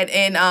mad.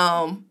 And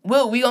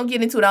we gonna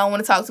get into it. I don't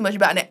want to talk too much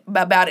about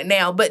it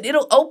now, but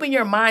it'll open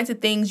your mind to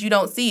things you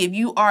don't see. If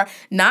you are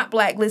not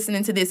Black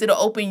listening to this, it'll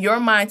open your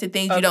mind to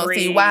things you don't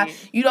see. Why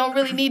you don't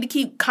really need to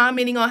keep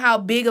commenting on how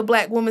big a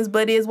Black woman's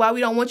butt is, why we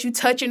don't want you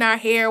touching our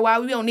hair, why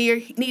we don't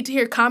need to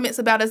hear comments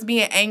about us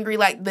being angry.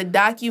 Like the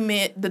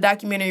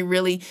documentary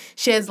really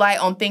sheds light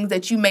on things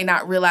that you may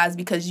not realize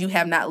because you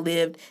have not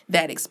lived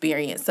that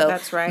experience. So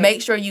that's right.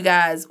 Make sure you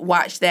guys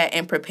watch that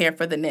and prepare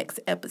for the next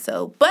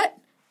episode. But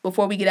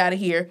before we get out of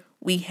here,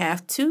 we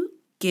have to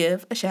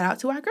give a shout out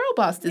to our girl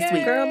boss this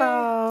week. Girl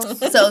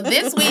boss. So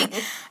this week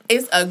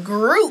is a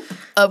group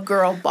of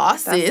girl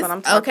bosses. That's what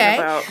I'm talking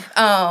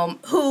about.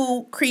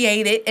 Who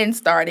created and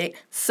started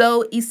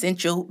So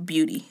Essential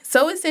Beauty.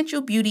 So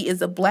Essential Beauty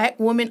is a Black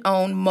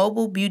woman-owned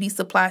mobile beauty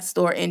supply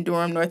store in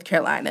Durham, North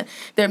Carolina.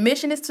 Their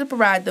mission is to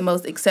provide the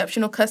most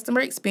exceptional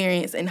customer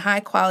experience and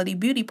high-quality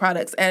beauty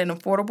products at an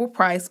affordable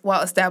price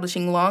while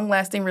establishing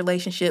long-lasting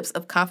relationships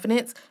of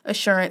confidence,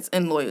 assurance,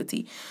 and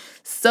loyalty.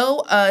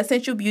 So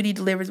Essential Beauty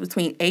delivers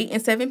between 8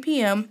 and 7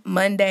 p.m.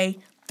 Monday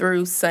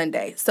through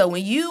Sunday. So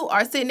when you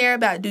are sitting there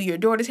about to do your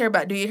daughter's hair,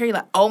 you're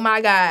like, oh my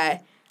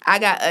God, I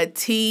got a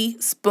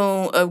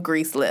teaspoon of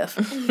grease left.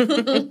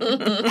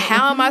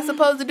 How am I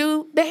supposed to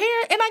do the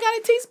hair? And I got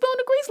a teaspoon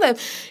of grease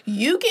left.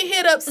 You can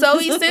hit up So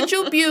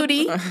Essential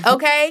Beauty,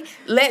 okay?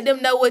 Let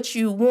them know what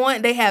you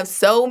want. They have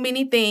so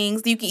many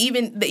things.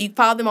 You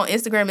follow them on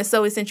Instagram and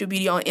So Essential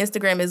Beauty on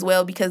Instagram as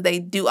well, because they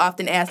do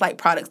often ask like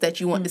products that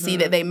you want to see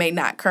that they may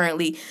not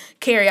currently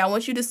carry. I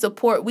want you to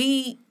support.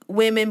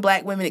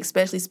 Black women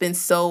especially, spend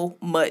so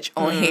much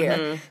on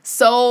hair,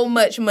 so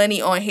much money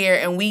on hair,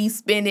 and we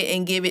spend it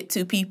and give it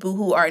to people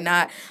who are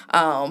not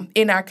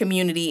in our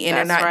community and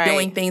are not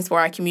doing things for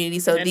our community.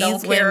 So and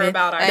these women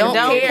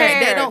don't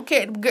care. They don't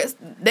care.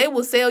 They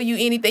will sell you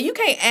anything. You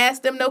can't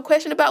ask them no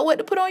question about what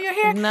to put on your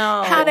hair.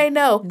 No. How they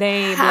know?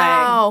 They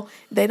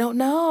don't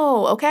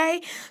know,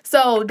 okay?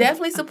 So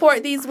definitely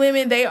support these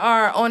women. They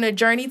are on a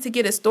journey to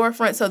get a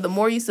storefront, so the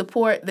more you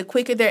support, the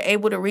quicker they're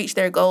able to reach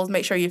their goals.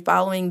 Make sure you're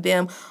following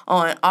them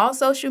on all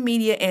social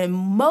media, and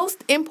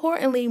most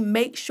importantly,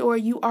 make sure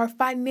you are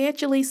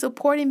financially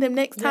supporting them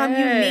next time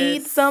you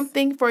need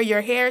something for your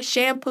hair,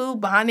 shampoo,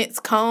 bonnets,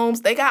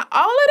 combs. They got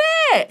all of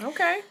that.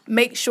 Okay.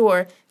 Make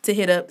sure to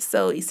hit up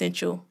So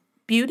Essential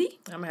Beauty.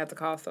 I'm going to have to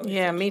call So.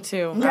 Yeah, me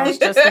too. I was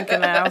just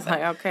thinking that. I was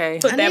like, okay.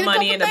 Put that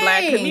money in the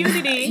Black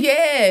community.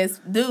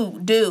 Yes,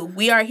 do.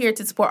 We are here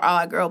to support all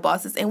our girl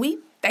bosses, and we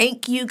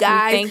thank you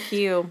guys. Thank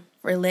you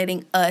for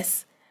letting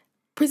us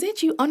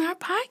present you on our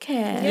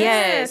podcast.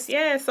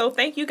 Yes. So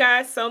thank you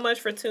guys so much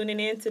for tuning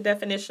in to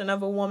Definition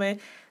of a Woman.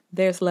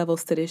 There's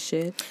levels to this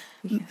shit.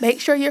 Yes. Make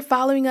sure you're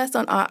following us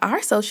on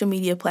our social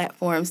media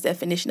platforms,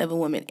 Definition of a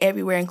Woman,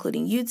 everywhere,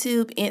 including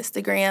YouTube,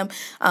 Instagram.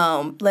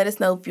 Let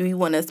us know if you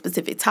want a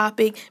specific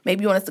topic.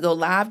 Maybe you want us to go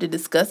live to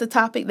discuss a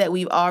topic that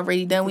we've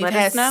already done. We've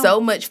had so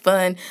much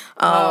fun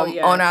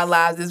on our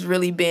lives. It's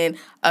really been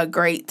a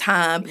great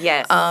time.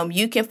 Yes.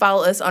 You can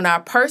follow us on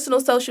our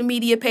personal social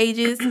media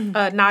pages.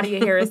 Nadia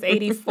Harris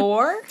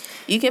 84.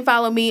 You can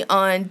follow me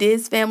on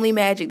Diz Family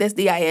Magic. That's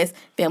DIS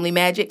Family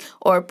Magic,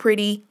 or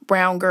Pretty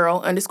Brown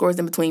Girl _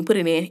 in between. Put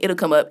it in. It'll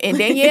come up. And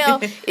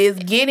Danielle is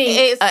getting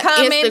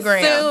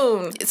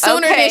Instagram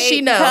sooner than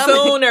she knows.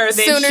 Sooner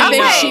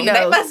than she knows.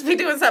 They must be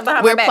doing something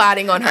behind We're my back.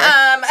 plotting on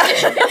her.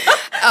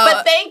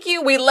 But thank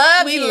you. We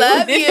love you. We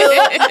love you.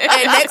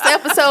 And next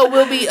episode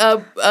we'll be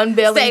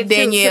unveiling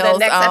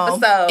Danielle's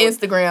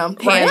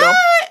Instagram handle.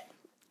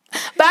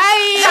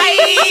 Bye.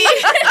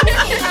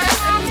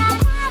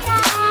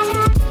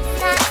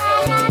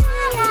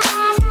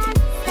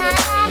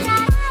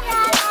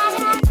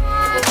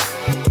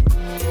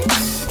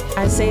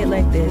 I say it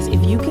like this: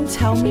 if you can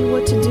tell me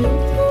what to do,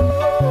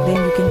 then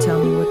you can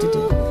tell me what to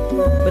do.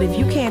 But if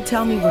you can't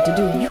tell me what to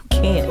do, you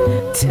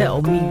can't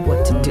tell me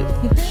what to do.